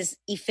not as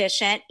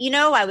efficient.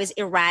 I was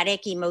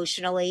erratic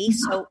emotionally.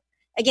 Mm-hmm. So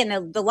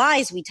again, the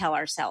lies we tell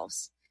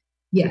ourselves.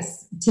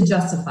 Yes. To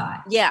justify.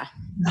 Yeah.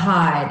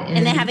 Hide.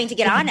 And then having to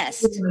get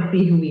honest.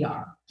 Be who we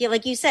are. Yeah.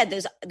 Like you said,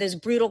 those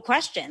brutal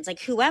questions, like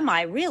who am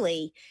I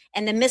really?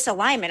 And the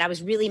misalignment, I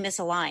was really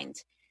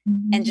misaligned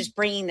and just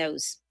bringing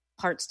those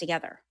parts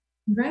together.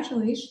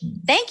 Congratulations.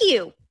 Thank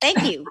you.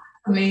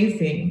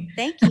 Amazing.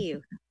 Thank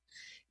you.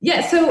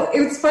 Yeah, so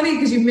it was funny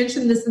because you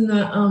mentioned this in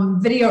the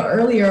video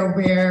earlier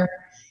where,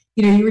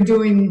 you were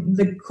doing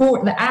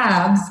the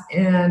abs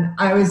and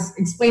I was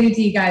explaining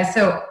to you guys.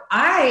 So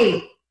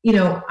I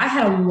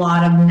had a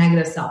lot of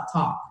negative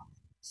self-talk.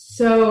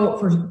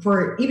 So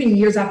for even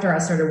years after I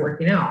started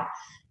working out.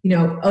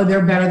 oh,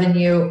 they're better than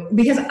you,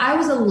 because I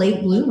was a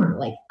late bloomer.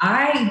 Like,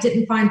 I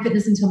didn't find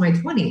fitness until my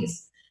 20s.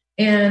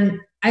 And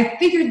I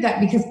figured that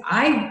because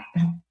I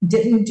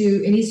didn't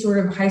do any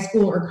sort of high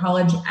school or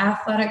college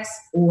athletics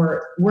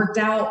or worked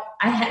out,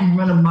 I hadn't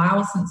run a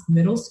mile since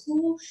middle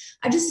school.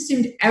 I just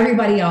assumed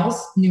everybody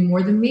else knew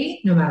more than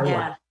me, no matter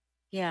what.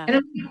 Yeah.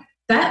 And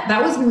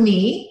that was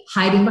me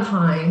hiding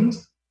behind,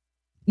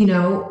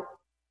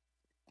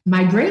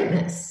 my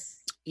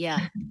greatness.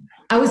 Yeah.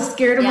 I was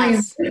scared of my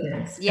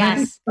greatness.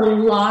 Yes. A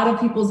lot of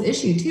people's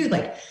issue too.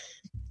 Like,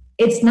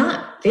 it's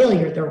not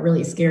failure they're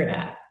really scared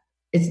at.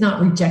 It's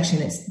not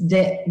rejection. It's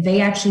that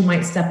they actually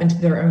might step into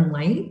their own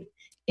light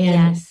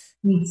and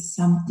need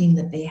something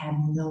that they have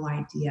no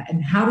idea.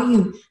 And how do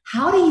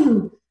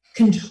you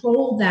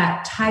control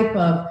that type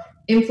of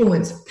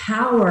influence,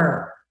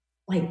 power,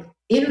 like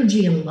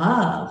energy and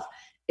love?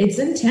 It's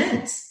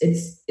intense.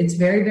 It's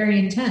very, very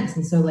intense.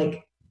 And so,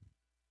 like,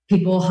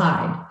 people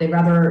hide. They'd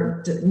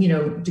rather,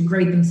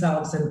 degrade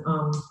themselves. And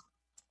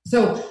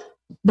so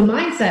the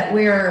mindset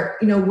where,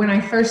 when I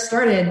first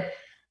started,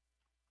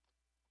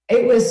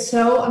 it was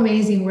so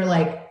amazing. We're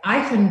like,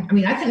 I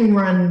couldn't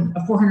run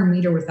a 400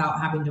 meter without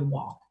having to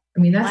walk. I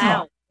mean, that's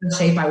how in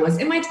shape I was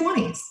in my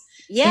 20s.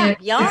 Yeah,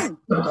 young.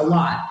 A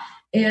lot.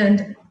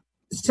 And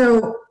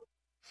so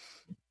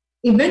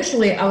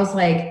eventually I was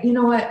like, you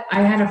know what?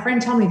 I had a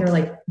friend tell me, they're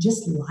like,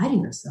 just lie to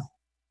yourself.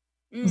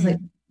 I was like,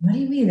 what do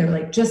you mean? They're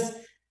like, just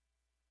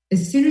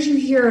as soon as you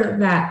hear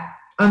that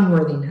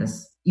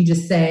unworthiness, you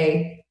just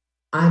say,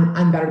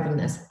 I'm better than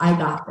this. I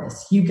got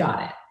this. You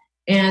got it.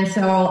 And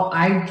so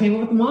I came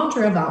up with a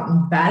mantra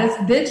about baddest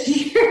bitch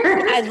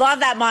here. I love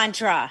that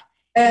mantra.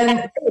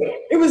 And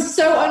it was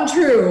so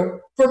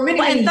untrue for many,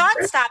 many and thought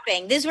years.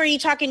 stopping. This is where you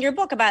talk in your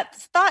book about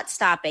thought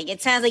stopping.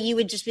 It sounds like you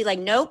would just be like,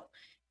 nope,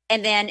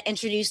 and then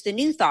introduce the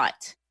new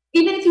thought.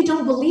 Even if you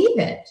don't believe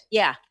it.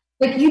 Yeah.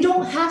 Like, you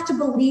don't have to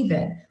believe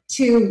it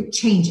to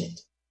change it.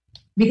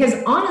 Because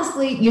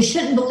honestly, you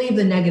shouldn't believe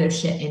the negative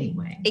shit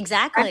anyway.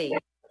 Exactly.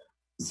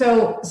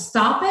 So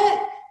stop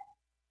it,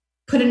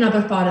 put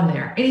another thought in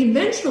there. And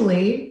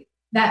eventually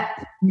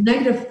that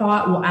negative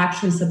thought will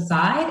actually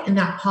subside and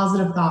that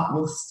positive thought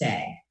will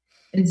stay.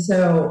 And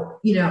so,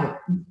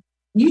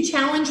 you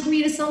challenge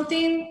me to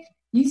something,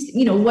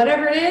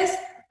 whatever it is,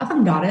 I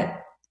fucking got it.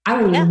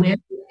 I will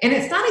win. And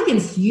it's not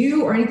against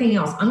you or anything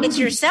else. It's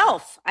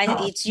yourself.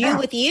 It's you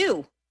with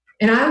you.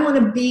 And I want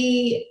to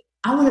be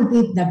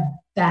the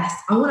best.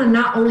 I want to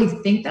not only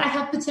think that I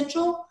have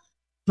potential,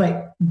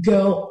 but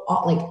go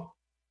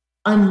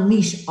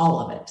unleash all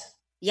of it.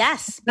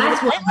 Yes.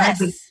 That's what my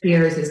big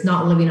fears is,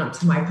 not living up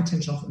to my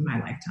potential in my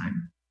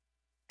lifetime.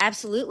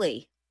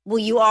 Absolutely. Well,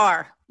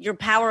 you're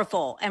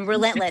powerful and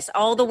relentless.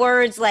 All the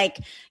words, like,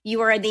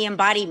 you are the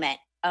embodiment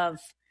of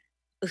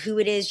who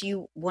it is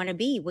you want to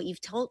be, what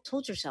you've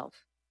told yourself.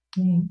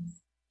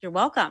 You're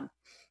welcome.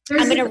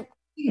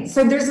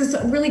 So there's this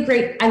really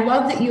great, I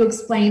love that you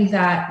explained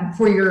that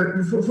for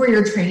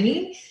your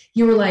training,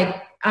 you were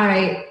like,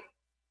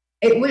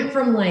 it went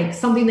from like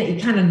something that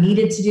you kind of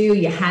needed to do,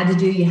 you had to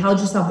do, you held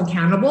yourself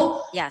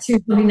accountable, to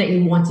something that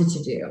you wanted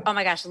to do. Oh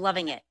my gosh,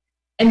 loving it.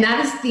 And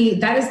that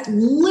is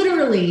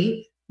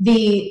literally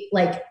the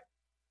like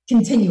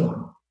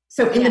continuum.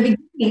 So in the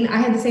beginning, I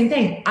had the same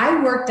thing.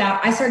 I worked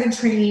out, I started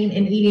training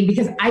and eating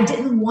because I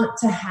didn't want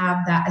to have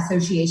that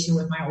association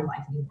with my old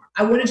life anymore.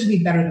 I wanted to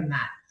be better than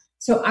that.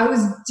 So I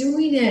was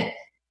doing it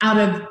out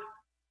of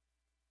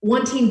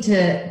wanting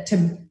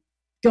to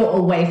go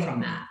away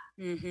from that.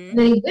 Mm-hmm. And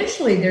then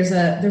eventually there's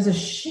a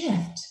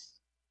shift,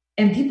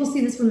 and people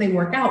see this when they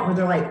work out, where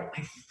they're like,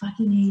 I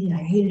fucking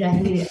hate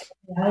it.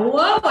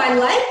 Whoa, I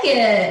like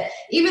it.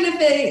 Even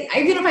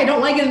if I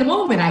don't like it in the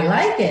moment, I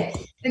like it.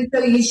 And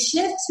so you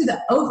shift to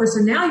the over. So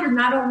now you're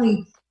not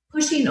only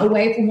pushing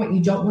away from what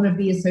you don't want to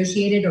be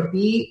associated or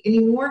be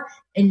anymore,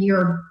 and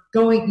you're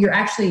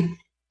actually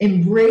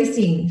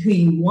embracing who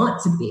you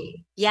want to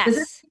be. Yes. Does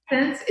that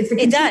make sense?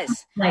 It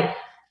does. Like,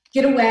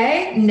 get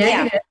away,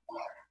 negative,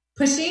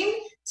 pushing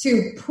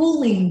to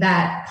pulling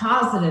that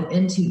positive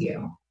into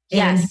you.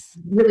 Yes.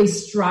 And really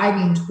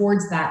striving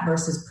towards that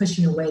versus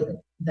pushing away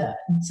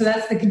so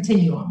that's the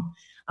continuum.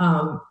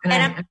 I'm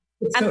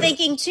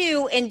thinking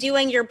too, in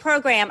doing your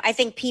program, I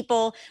think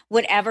people,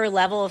 whatever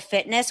level of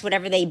fitness,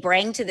 whatever they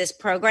bring to this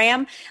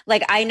program,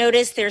 like, I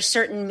notice there's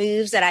certain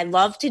moves that I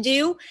love to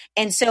do.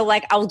 And so,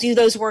 like, I'll do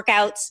those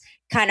workouts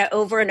kind of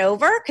over and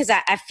over because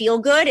I feel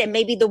good. And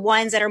maybe the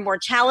ones that are more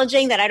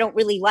challenging that I don't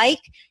really like,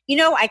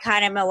 I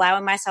kind of am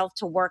allowing myself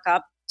to work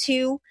up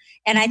to.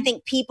 And I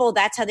think people,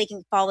 that's how they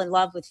can fall in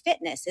love with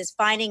fitness, is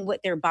finding what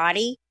their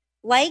body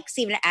likes,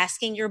 even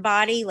asking your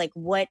body, like,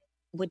 what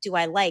do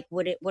I like?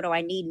 What do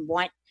I need and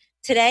want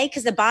today?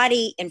 Because the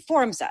body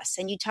informs us.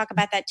 And you talk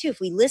about that too. If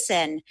we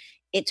listen,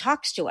 it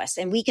talks to us,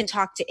 and we can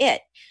talk to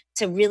it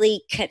to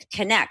really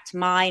connect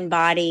mind,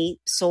 body,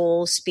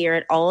 soul,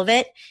 spirit, all of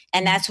it.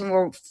 And that's when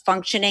we're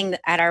functioning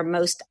at our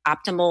most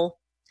optimal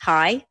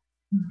high.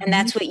 And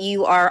that's what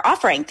you are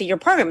offering through your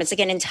program. It's like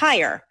an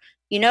entire,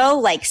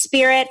 like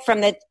spirit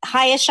from the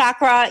highest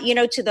chakra,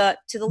 to the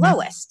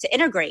lowest, to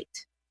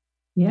integrate.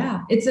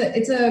 Yeah.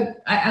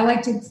 I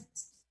like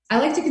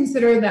to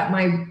consider that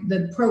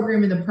the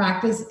program and the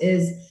practice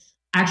is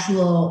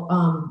actual,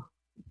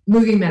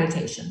 moving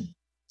meditation.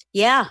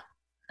 Yeah.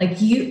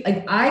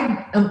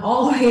 I am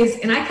always,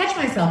 and I catch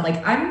myself,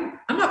 like, I'm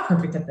not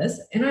perfect at this,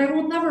 and I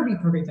will never be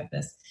perfect at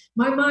this.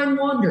 My mind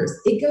wanders.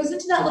 It goes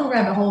into that little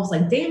rabbit hole. It's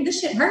like, damn,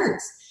 this shit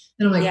hurts.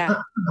 And I'm like,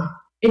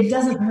 it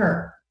doesn't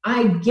hurt.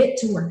 I get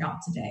to work out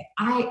today.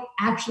 I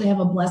actually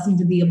have a blessing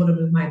to be able to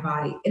move my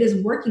body. It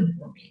is working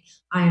for me.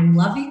 I am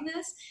loving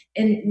this.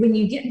 And when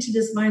you get into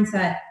this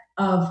mindset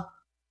of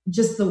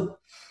just the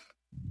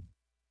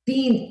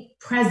being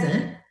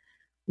present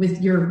with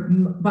your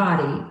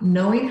body,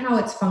 knowing how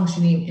it's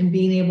functioning and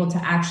being able to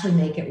actually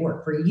make it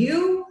work for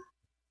you,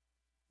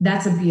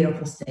 that's a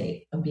beautiful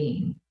state of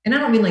being. And I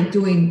don't mean like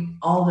doing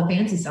all the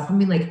fancy stuff. I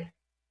mean, like,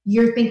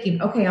 you're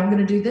thinking, okay, I'm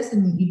going to do this,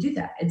 and you do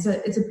that. It's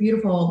a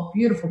beautiful,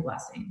 beautiful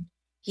blessing.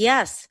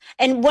 Yes.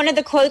 And one of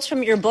the quotes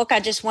from your book I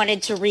just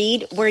wanted to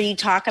read, where you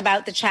talk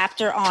about the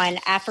chapter on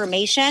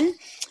affirmation,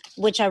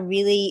 which I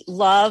really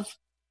love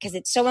because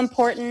it's so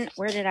important.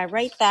 Where did I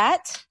write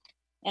that?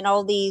 And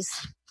all these,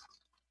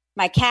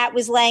 my cat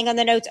was laying on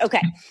the notes.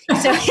 Okay.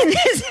 So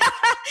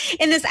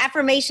in this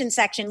affirmation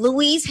section,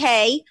 Louise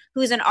Hay,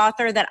 who's an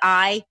author that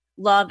I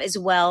love as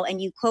well,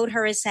 and you quote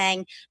her as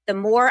saying, "The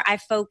more I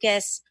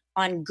focus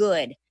on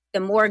good,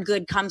 the more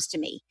good comes to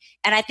me."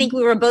 And I think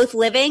we were both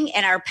living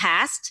in our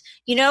past,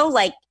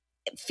 like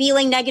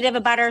feeling negative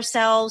about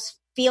ourselves,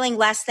 feeling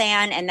less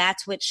than, and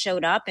that's what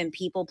showed up in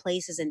people,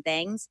 places, and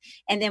things.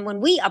 And then when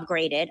we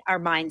upgraded our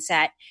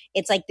mindset,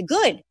 it's like the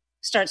good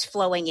starts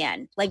flowing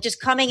in, like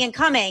just coming and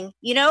coming,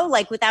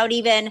 like without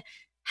even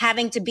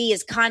having to be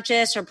as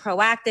conscious or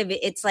proactive.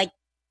 It's like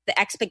the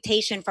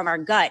expectation from our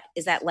gut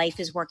is that life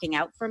is working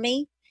out for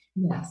me.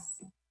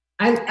 Yes.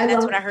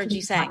 That's what I heard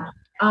you saying.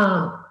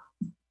 100%.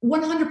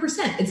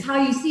 It's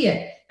how you see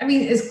it. I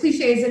mean, as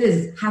cliche as it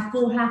is, half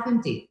full, half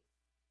empty,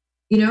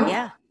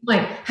 Yeah.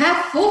 Like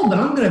half full, but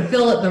I'm going to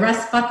fill it the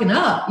rest fucking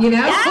up,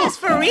 Yes,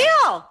 for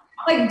real.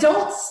 Like,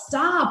 don't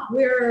stop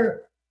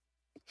where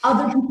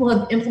other people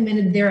have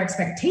implemented their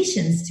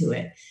expectations to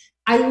it.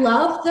 I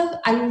love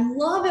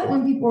it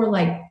when people are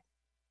like,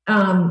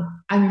 I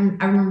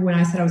remember when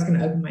I said I was going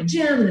to open my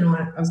gym, and then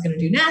when I was going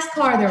to do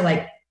NASCAR, they're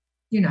like,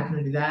 "You're not going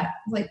to do that." I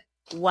was like,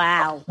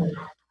 wow.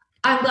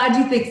 I'm glad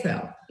you think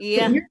so.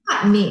 Yeah. But you're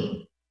not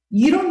me.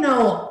 You don't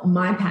know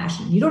my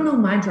passion. You don't know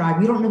my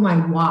drive. You don't know my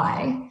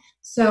why.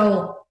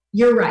 So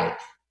you're right.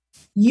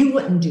 You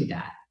wouldn't do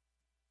that,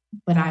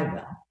 but I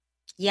will.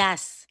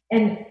 Yes.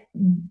 And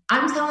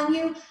I'm telling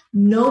you,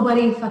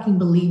 nobody fucking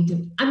believed it.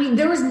 I mean,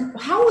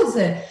 how was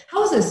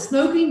a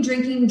smoking,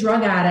 drinking,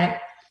 drug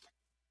addict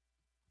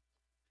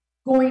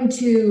going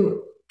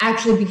to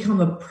actually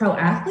become a pro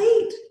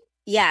athlete?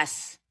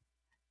 Yes.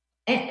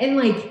 And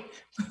like,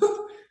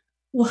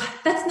 what?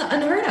 That's not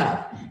unheard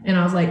of. And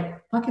I was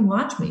like, fucking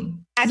watch me.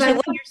 Actually,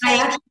 what you're saying,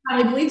 I actually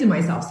finally believed in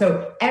myself.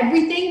 So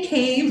everything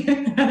came.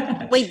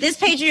 Wait, this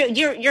page,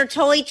 you're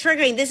totally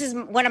triggering. This is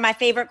one of my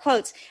favorite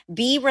quotes.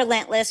 "Be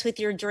relentless with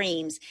your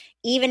dreams,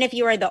 even if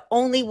you are the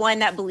only one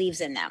that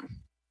believes in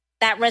them."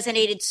 That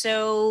resonated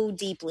so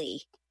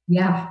deeply.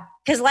 Yeah.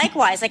 Because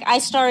likewise, like I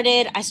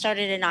started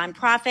a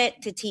nonprofit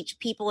to teach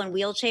people in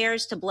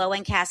wheelchairs to blow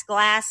and cast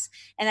glass.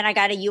 And then I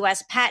got a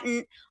US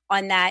patent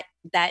on that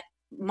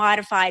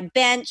modified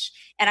bench.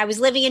 And I was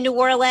living in New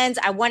Orleans.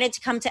 I wanted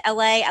to come to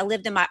LA. I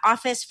lived in my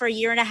office for a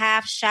year and a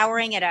half,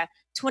 showering at a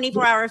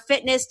 24-hour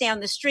fitness down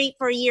the street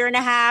for a year and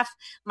a half.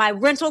 My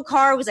rental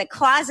car was a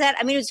closet.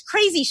 I mean, it was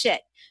crazy shit,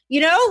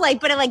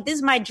 but this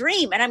is my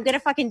dream and I'm going to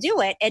fucking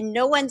do it. And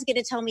no one's going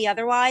to tell me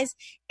otherwise.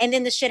 And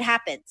then the shit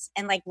happens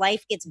and like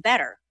life gets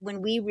better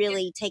when we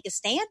really take a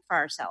stand for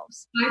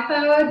ourselves. I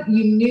thought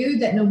you knew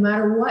that no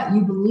matter what,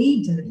 you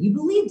believed in it. You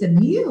believed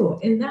in you.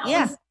 And that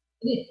was,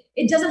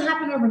 it doesn't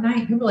happen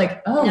overnight. People are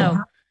like, oh,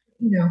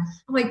 no.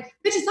 I'm like,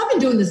 bitches, I've been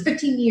doing this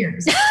 15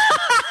 years.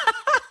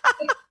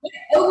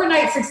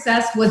 Overnight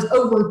success was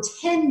over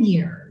 10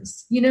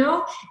 years, And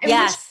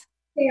yes.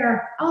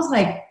 There, I was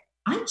like,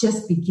 I'm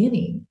just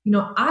beginning.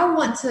 I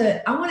want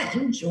to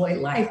enjoy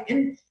life.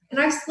 And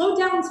I slowed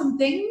down some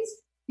things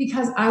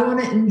because I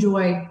want to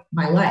enjoy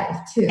my life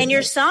too. And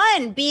your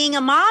son being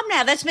a mom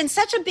now, that's been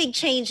such a big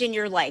change in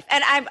your life.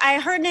 And I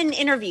heard in an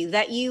interview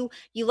that you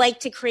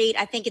like to create,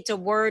 I think it's a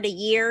word a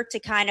year to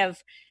kind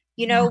of,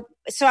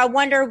 so I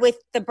wonder with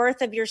the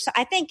birth of your son,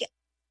 I think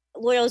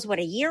Loyal's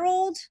a year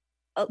old?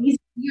 He's a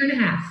year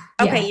and a half.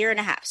 Okay, year and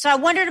a half. So I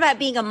wondered about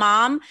being a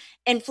mom,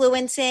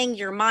 influencing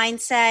your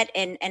mindset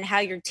and how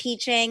you're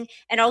teaching,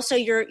 and also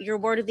your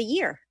word of the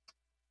year.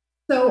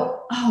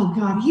 So, oh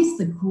God, he's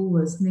the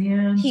coolest,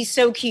 man. He's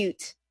so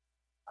cute.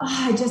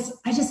 Oh, I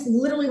just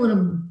literally want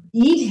to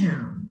eat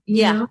him.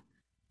 You know?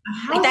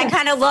 Like that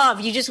kind of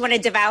love. You just want to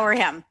devour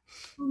him.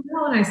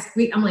 No, and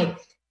I'm like, look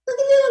at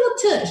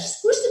the little tush,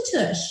 squish the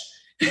tush.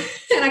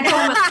 And I call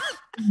him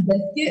a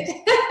biscuit.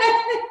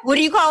 What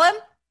do you call him?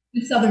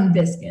 Southern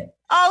biscuit.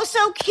 Oh,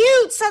 so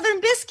cute.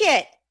 Southern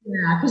biscuit.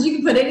 Yeah, because you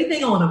can put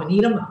anything on them and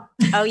eat them up.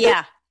 Oh,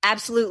 yeah,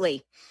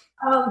 absolutely.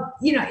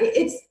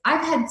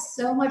 I've had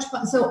so much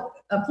fun. So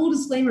full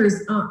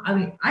disclaimers,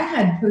 I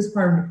had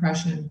postpartum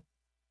depression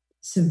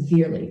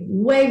severely,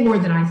 way more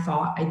than I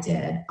thought I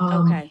did.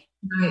 Okay.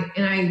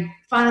 And I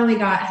finally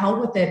got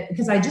help with it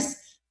because I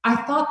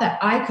thought that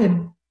I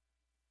could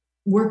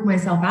work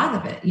myself out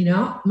of it.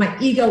 My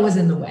ego was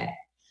in the way,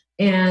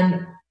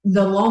 and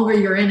the longer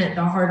you're in it,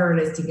 the harder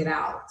it is to get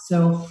out.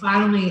 So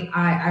finally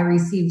I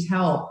received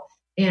help,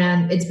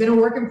 and it's been a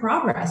work in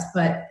progress,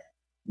 but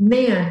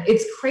man,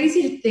 it's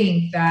crazy to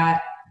think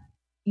that,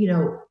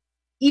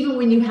 even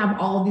when you have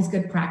all of these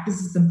good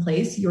practices in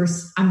place,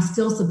 I'm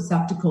still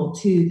susceptible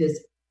to this,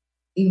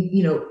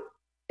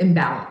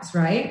 imbalance,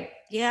 right?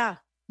 Yeah.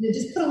 It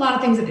just put a lot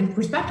of things in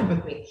perspective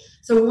with me.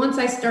 So once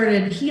I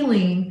started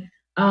healing,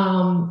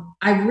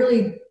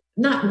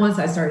 not once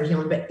I started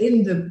healing, but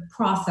in the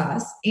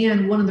process.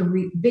 And one of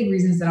the big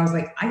reasons that I was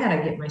like, I got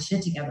to get my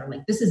shit together.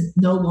 Like, this is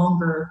no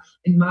longer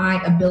in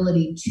my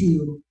ability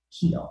to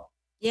heal.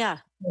 Yeah.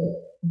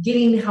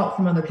 Getting help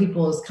from other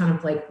people is kind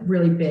of like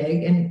really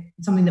big and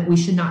something that we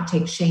should not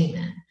take shame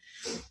in.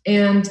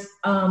 And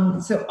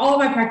so all of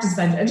my practices,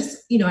 I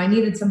just, I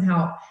needed some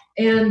help.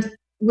 And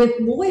with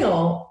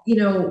Loyal,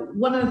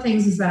 one of the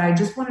things is that I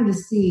just wanted to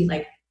see,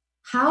 like,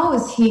 how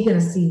is he going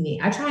to see me?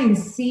 I try and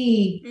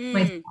see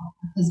myself,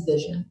 his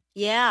vision.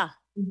 Yeah.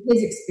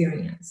 His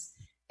experience.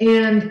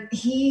 And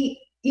he,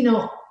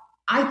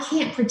 I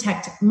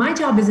can't my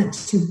job isn't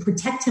to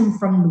protect him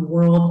from the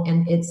world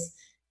and its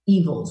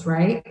evils,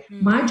 right?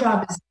 My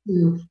job is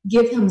to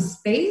give him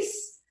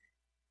space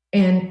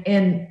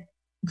and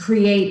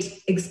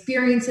create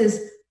experiences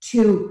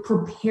to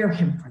prepare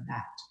him for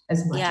that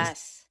as much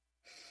as.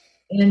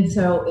 And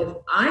so if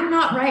I'm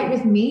not right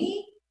with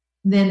me,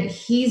 then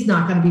he's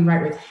not going to be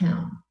right with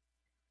him.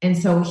 And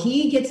so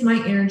he gets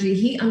my energy.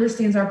 He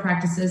understands our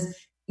practices.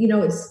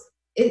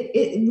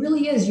 It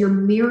really is your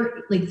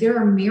mirror. Like,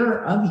 they're a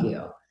mirror of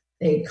you.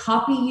 They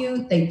copy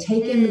you. They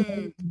take in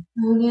the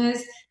tone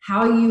is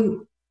how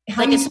you,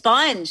 a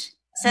sponge.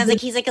 Sounds like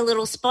he's like a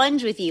little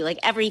sponge with you, like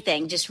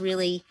everything, just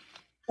really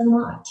so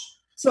much.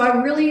 So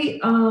I really,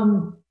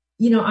 I'm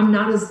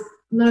not as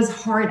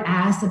hard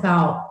ass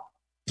about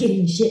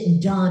getting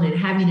shit done and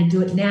having to do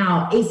it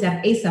now,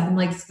 ASAP. I'm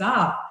like,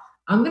 stop.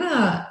 I'm going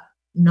to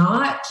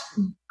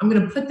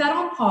put that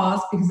on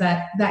pause because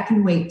that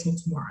can wait till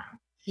tomorrow.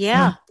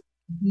 Yeah.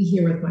 Be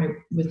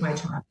here with my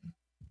child.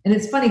 And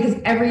it's funny because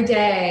every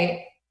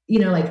day,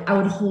 I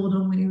would hold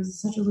him when he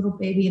was such a little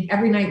baby. And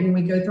every night when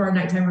we go through our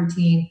nighttime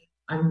routine,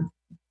 I'm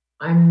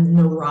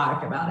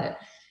neurotic about it.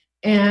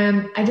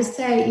 And I just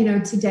say,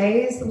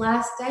 today is the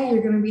last day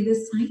you're going to be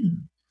this tiny.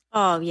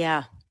 Oh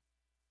yeah.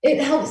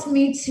 It helps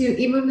me to,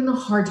 even in the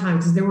hard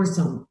times, because there were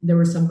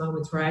some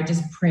moments where I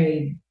just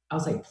prayed. I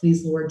was like,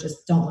 please, Lord,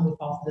 just don't let me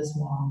fall for this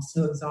wall. I'm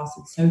so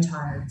exhausted, so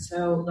tired,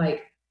 so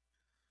like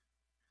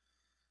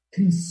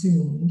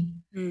consumed.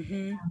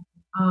 Mm-hmm.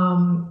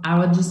 I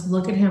would just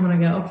look at him and I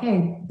go,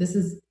 okay,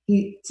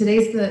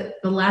 today's the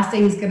last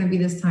day he's going to be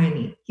this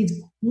tiny.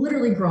 He's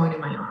literally growing in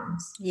my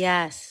arms.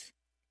 Yes.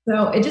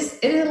 So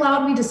it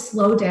allowed me to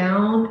slow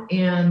down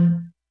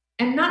and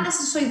not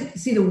necessarily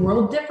see the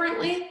world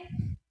differently,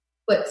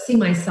 but see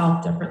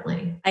myself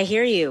differently. I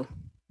hear you.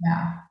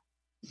 Yeah.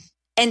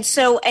 And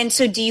so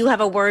do you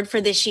have a word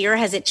for this year?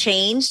 Has it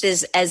changed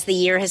as the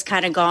year has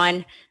kind of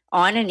gone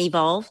on and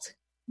evolved?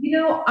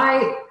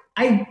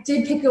 I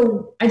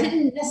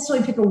didn't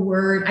necessarily pick a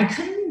word. I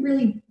couldn't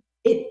really,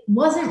 it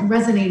wasn't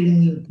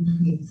resonating with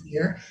me this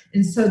year.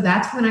 And so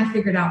that's when I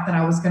figured out that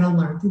I was going to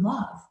learn through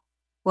love.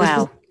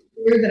 Wow.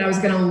 That I was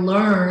going to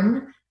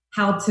learn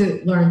how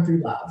to learn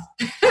through love.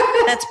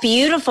 That's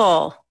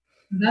beautiful.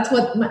 That's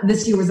what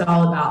this year was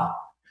all about.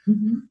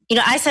 Mm-hmm.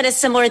 I said a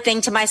similar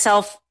thing to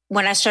myself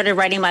when I started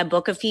writing my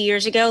book a few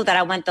years ago, that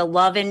I want the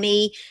love in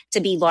me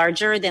to be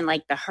larger than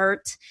like the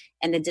hurt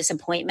and the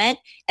disappointment.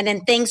 And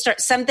then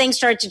some things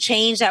started to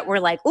change that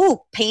were like, ooh,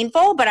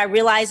 painful. But I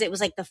realized it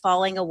was like the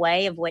falling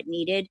away of what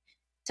needed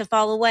to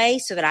fall away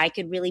so that I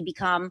could really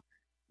become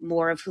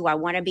more of who I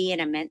want to be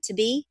and I'm meant to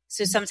be.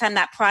 So sometimes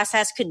that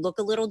process could look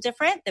a little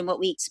different than what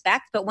we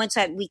expect. But once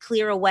we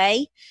clear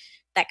away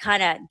that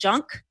kind of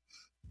junk,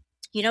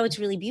 it's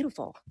really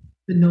beautiful.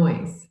 The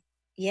noise.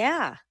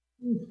 Yeah.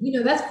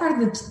 That's part of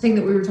the thing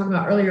that we were talking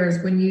about earlier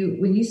is when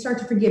you start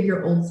to forgive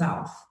your old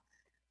self,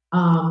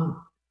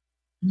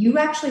 you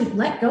actually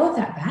let go of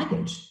that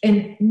baggage.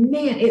 And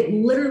man, it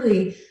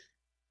literally,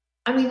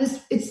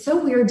 it's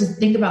so weird to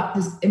think about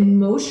this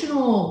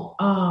emotional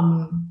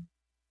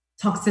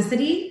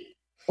toxicity,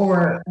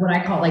 or what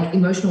I call like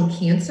emotional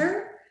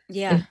cancer.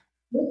 Yeah. If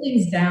you put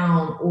things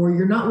down, or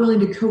you're not willing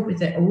to cope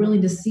with it, or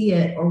willing to see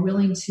it, or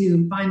willing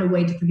to find a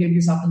way to forgive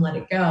yourself and let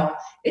it go,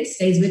 it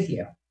stays with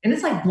you. And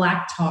it's like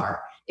black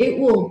tar. It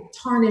will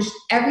tarnish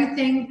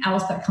everything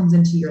else that comes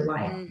into your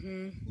life.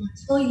 Mm-hmm.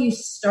 Until you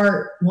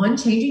start, one,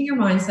 changing your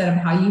mindset of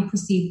how you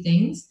perceive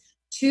things,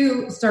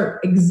 two,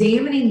 start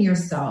examining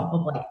yourself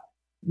of like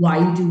why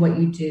you do what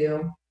you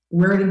do,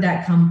 where did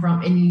that come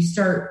from? And you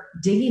start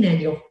digging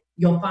in,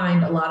 you'll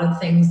find a lot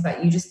of things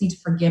that you just need to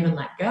forgive and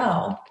let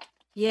go.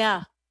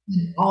 Yeah.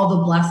 all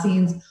the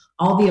blessings,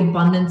 all the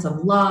abundance of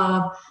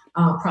love,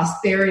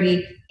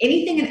 prosperity,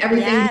 anything and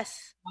everything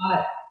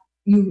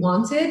you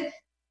wanted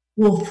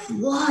will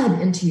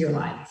flood into your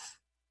life.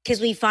 Because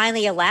we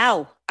finally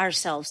allow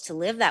ourselves to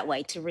live that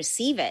way, to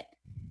receive it.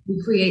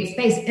 We create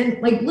space.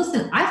 And like,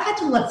 listen, I've had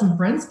to let some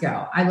friends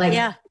go.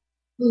 I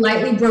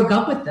politely broke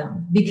up with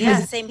them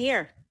because same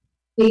here.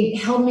 They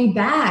held me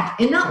back,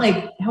 and not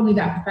like held me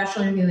back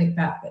professionally or anything like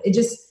that, but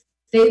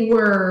they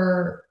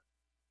were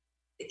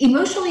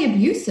emotionally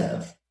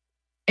abusive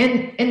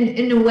and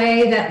in a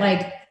way that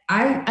like,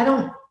 I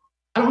don't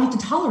have to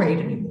tolerate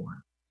it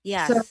anymore.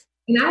 Yes. So,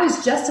 and I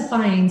was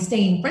justifying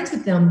staying friends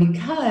with them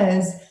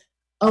because,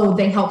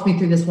 they helped me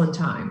through this one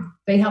time.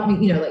 They helped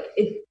me, like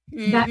it,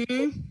 that's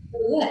it.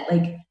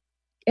 Like,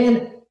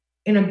 and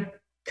in a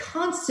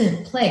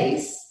constant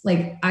place,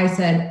 like I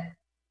said,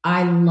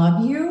 I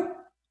love you.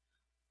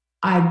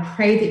 I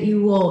pray that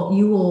you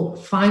will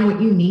find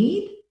what you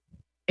need.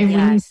 And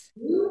when you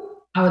do,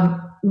 I would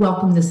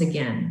welcome this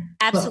again.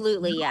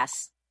 Absolutely.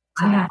 Yes.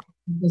 I have to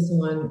focus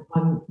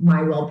on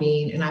my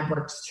well-being, and I've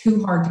worked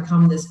too hard to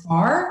come this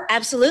far.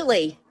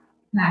 Absolutely.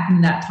 Back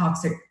into that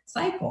toxic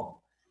cycle.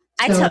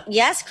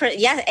 Yes.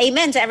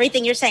 Amen to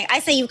everything you're saying. I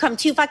say you've come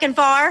too fucking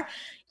far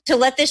to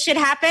let this shit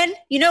happen,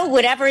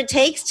 whatever it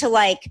takes to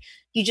like,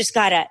 you just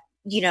gotta,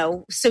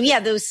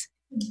 those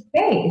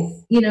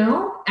space,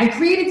 I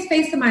created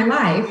space in my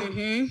life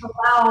to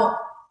allow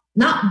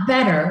not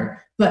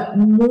better, but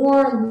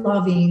more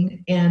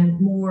loving and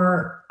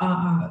more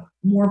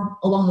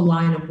along the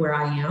line of where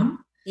I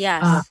am.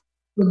 Yes.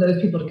 For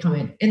those people to come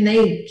in, and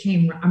they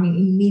came,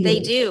 immediately. They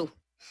do.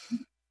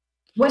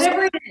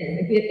 Whatever it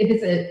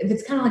is, if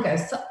it's kind of like a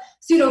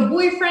pseudo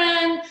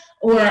boyfriend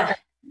or a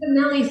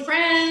Nelly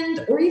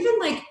friend, or even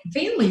like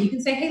family, you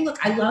can say, "Hey,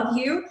 look, I love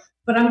you,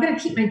 but I'm going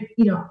to keep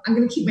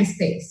my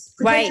space."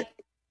 Right.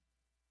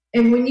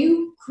 And when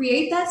you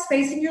create that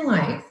space in your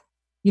life,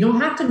 you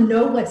don't have to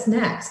know what's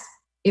next.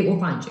 It will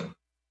find you.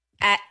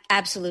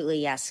 Absolutely.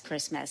 Yes.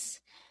 Christmas.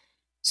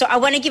 So I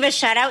want to give a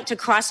shout out to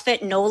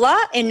CrossFit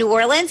NOLA in New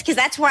Orleans, because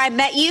that's where I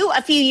met you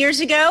a few years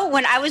ago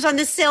when I was on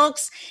the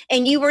silks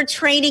and you were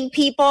training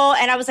people.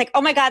 And I was like,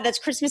 oh my God, that's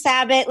Christmas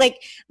Abbott.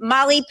 Like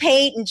Molly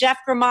Pate and Jeff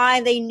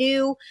Gramine, they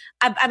knew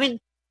I've been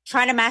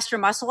trying to master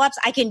muscle ups.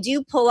 I can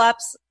do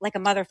pull-ups like a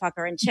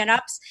motherfucker and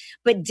chin-ups,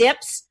 but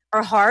dips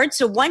are hard.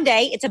 So one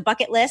day it's a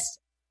bucket list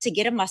to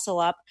get a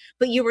muscle up,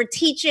 but you were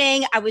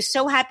teaching. I was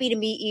so happy to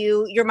meet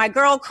you. You're my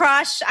girl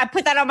crush. I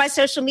put that on my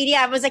social media.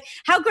 I was like,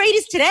 how great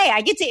is today? I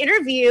get to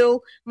interview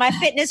my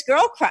fitness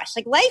girl crush.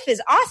 Like, life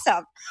is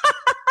awesome.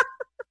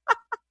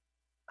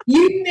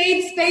 You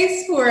made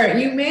space for it.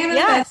 You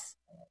manifested.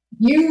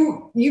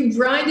 Yes. You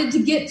grinded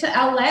to get to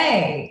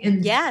LA.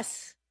 And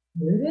yes,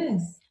 here it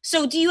is.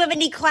 So do you have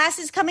any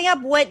classes coming up?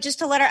 Just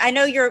to let her, I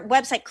know your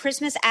website,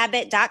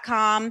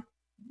 christmasabbott.com.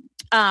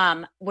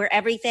 Where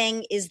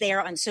everything is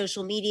there on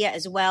social media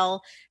as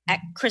well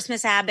at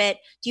Christmas Abbott.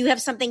 Do you have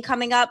something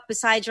coming up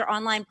besides your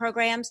online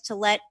programs to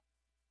let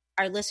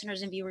our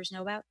listeners and viewers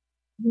know about?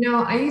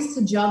 I used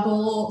to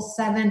juggle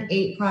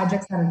 7-8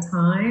 projects at a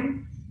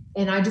time,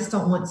 and I just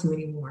don't want to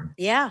anymore.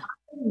 Yeah.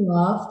 I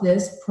love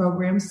this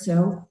program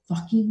so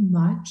fucking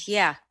much.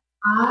 Yeah.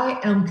 I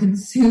am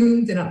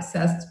consumed and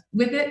obsessed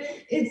with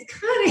it. It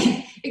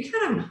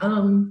kind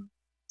of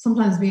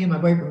sometimes me and my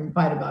boyfriend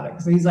fight about it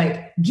because he's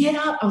like, get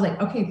up. I was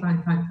like, okay,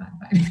 fine.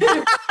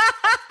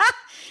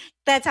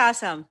 That's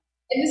awesome.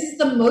 And this is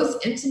the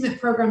most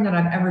intimate program that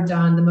I've ever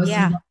done, the most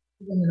intimate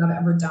program that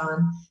I've ever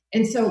done.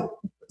 And so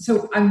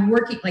I'm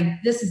working, like,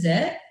 this is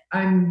it.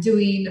 I'm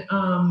doing,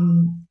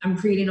 I'm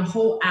creating a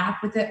whole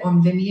app with it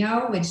on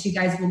Vimeo, which you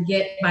guys will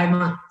get by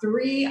month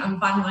 3. I'm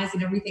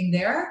finalizing everything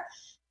there.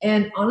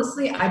 And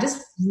honestly, I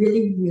just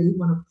really, really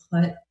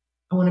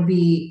I want to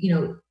be,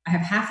 I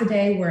have half a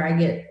day where I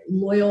get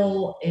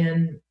loyal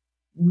and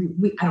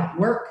I don't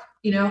work,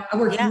 I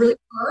work really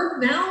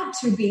hard now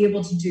to be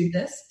able to do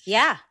this.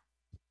 Yeah.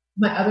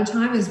 My other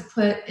time is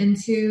put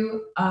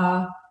into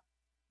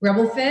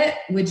Rebel Fit,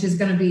 which is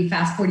going to be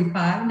Fast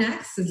 45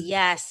 next.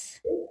 Yes.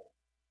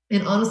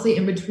 And honestly,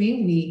 in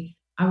between,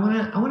 I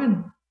want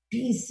to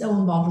be so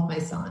involved with my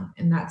son.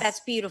 And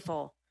that's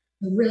beautiful.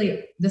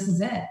 Really, this is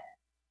it,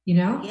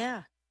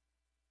 Yeah.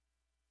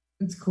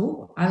 It's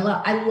cool. I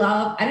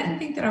didn't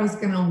think that I was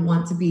going to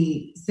want to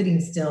be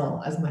sitting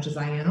still as much as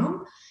I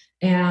am.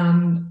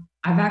 And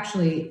I've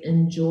actually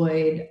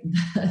enjoyed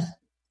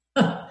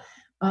the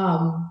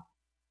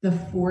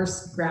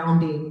forced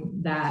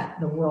grounding that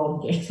the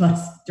world gave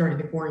us during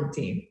the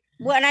quarantine.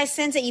 Well, and I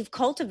sense that you've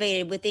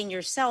cultivated within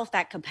yourself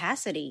that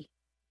capacity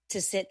to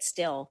sit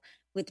still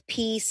with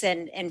peace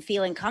and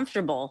feeling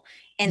comfortable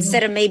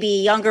instead of maybe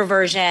a younger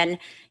version,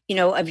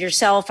 of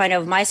yourself. I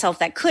know of myself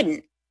that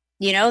couldn't.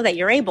 That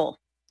you're able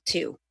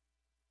to,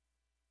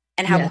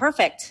 and how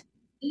perfect.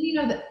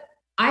 That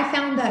I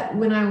found that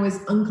when I was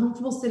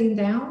uncomfortable sitting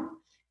down,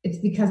 it's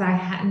because I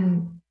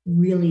hadn't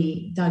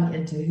really dug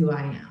into who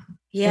I am.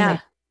 Yeah. Like,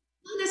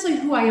 not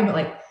necessarily who I am, but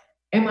like,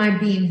 am I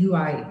being who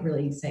I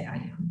really say I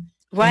am?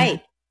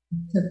 Right.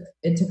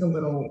 It took a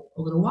little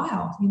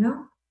while,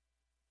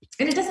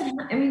 And it doesn't,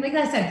 I mean, like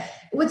I said,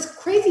 what's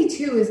crazy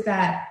too is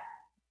that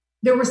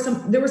there was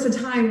a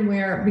time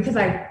where, because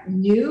I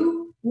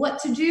knew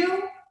what to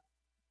do,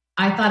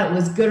 I thought it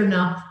was good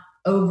enough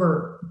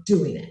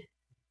overdoing it.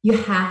 You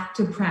have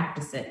to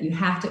practice it. You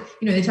have to,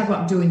 they talk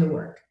about doing the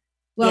work.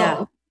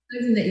 Well, the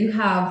reason that you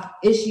have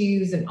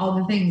issues and all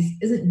the things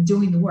isn't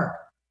doing the work.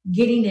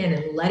 Getting in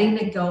and letting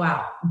it go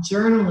out,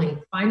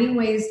 journaling, finding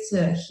ways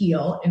to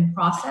heal and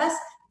process,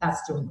 that's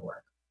doing the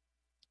work.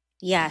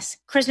 Yes.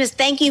 Christmas,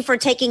 thank you for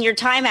taking your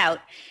time out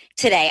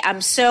today.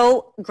 I'm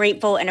so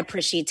grateful and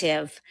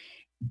appreciative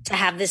to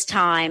have this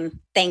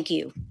time. Thank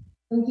you.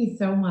 Thank you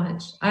so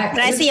much. Can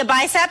I see a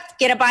bicep?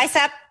 Get a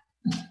bicep?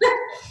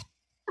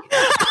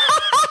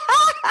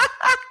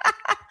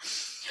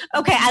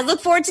 Okay. I look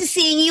forward to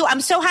seeing you.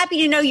 I'm so happy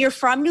to know you're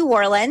from New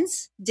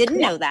Orleans. Didn't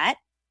know that.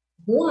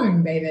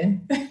 Born, baby.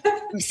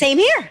 Same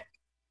here.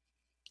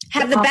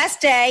 Have the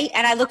best day,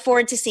 and I look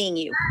forward to seeing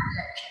you.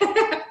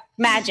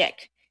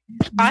 Magic.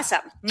 Awesome.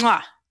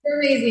 Mwah.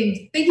 You're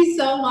amazing. Thank you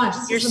so much.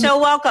 You're so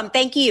welcome.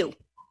 Thank you.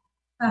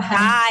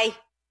 Bye.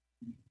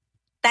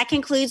 That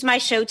concludes my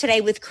show today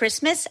with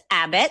Christmas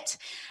Abbott.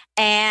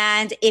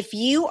 And if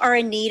you are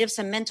in need of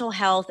some mental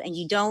health and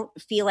you don't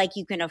feel like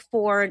you can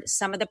afford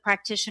some of the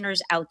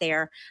practitioners out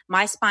there,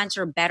 my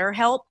sponsor,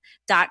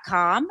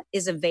 BetterHelp.com,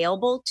 is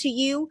available to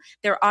you.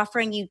 They're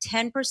offering you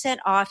 10%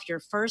 off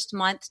your first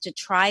month to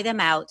try them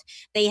out.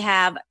 They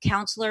have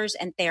counselors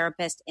and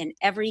therapists in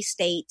every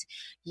state.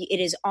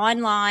 It is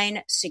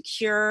online,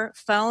 secure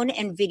phone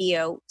and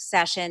video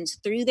sessions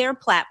through their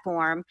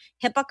platform,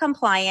 HIPAA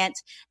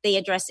compliant. They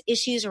address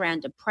issues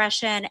around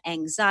depression,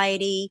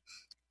 anxiety,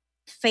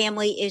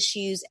 family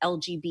issues,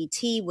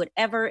 LGBT,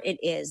 whatever it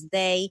is.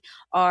 They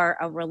are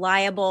a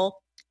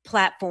reliable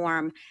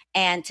platform.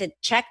 And to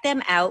check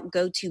them out,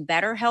 go to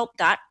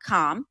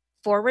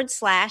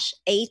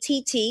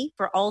betterhelp.com/ATT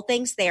for all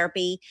things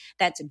therapy.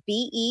 That's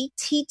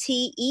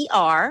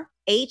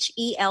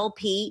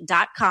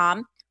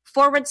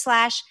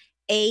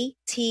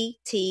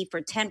BetterHelp.com/ATT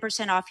for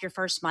 10% off your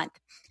first month.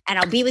 And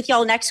I'll be with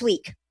y'all next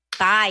week.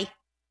 Bye.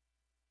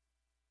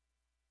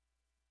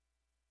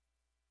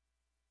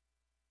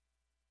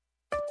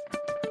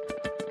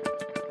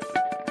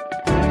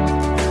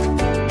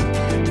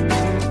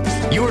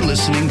 You're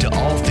listening to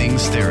All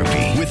Things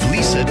Therapy with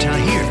Lisa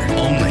Tahir,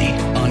 only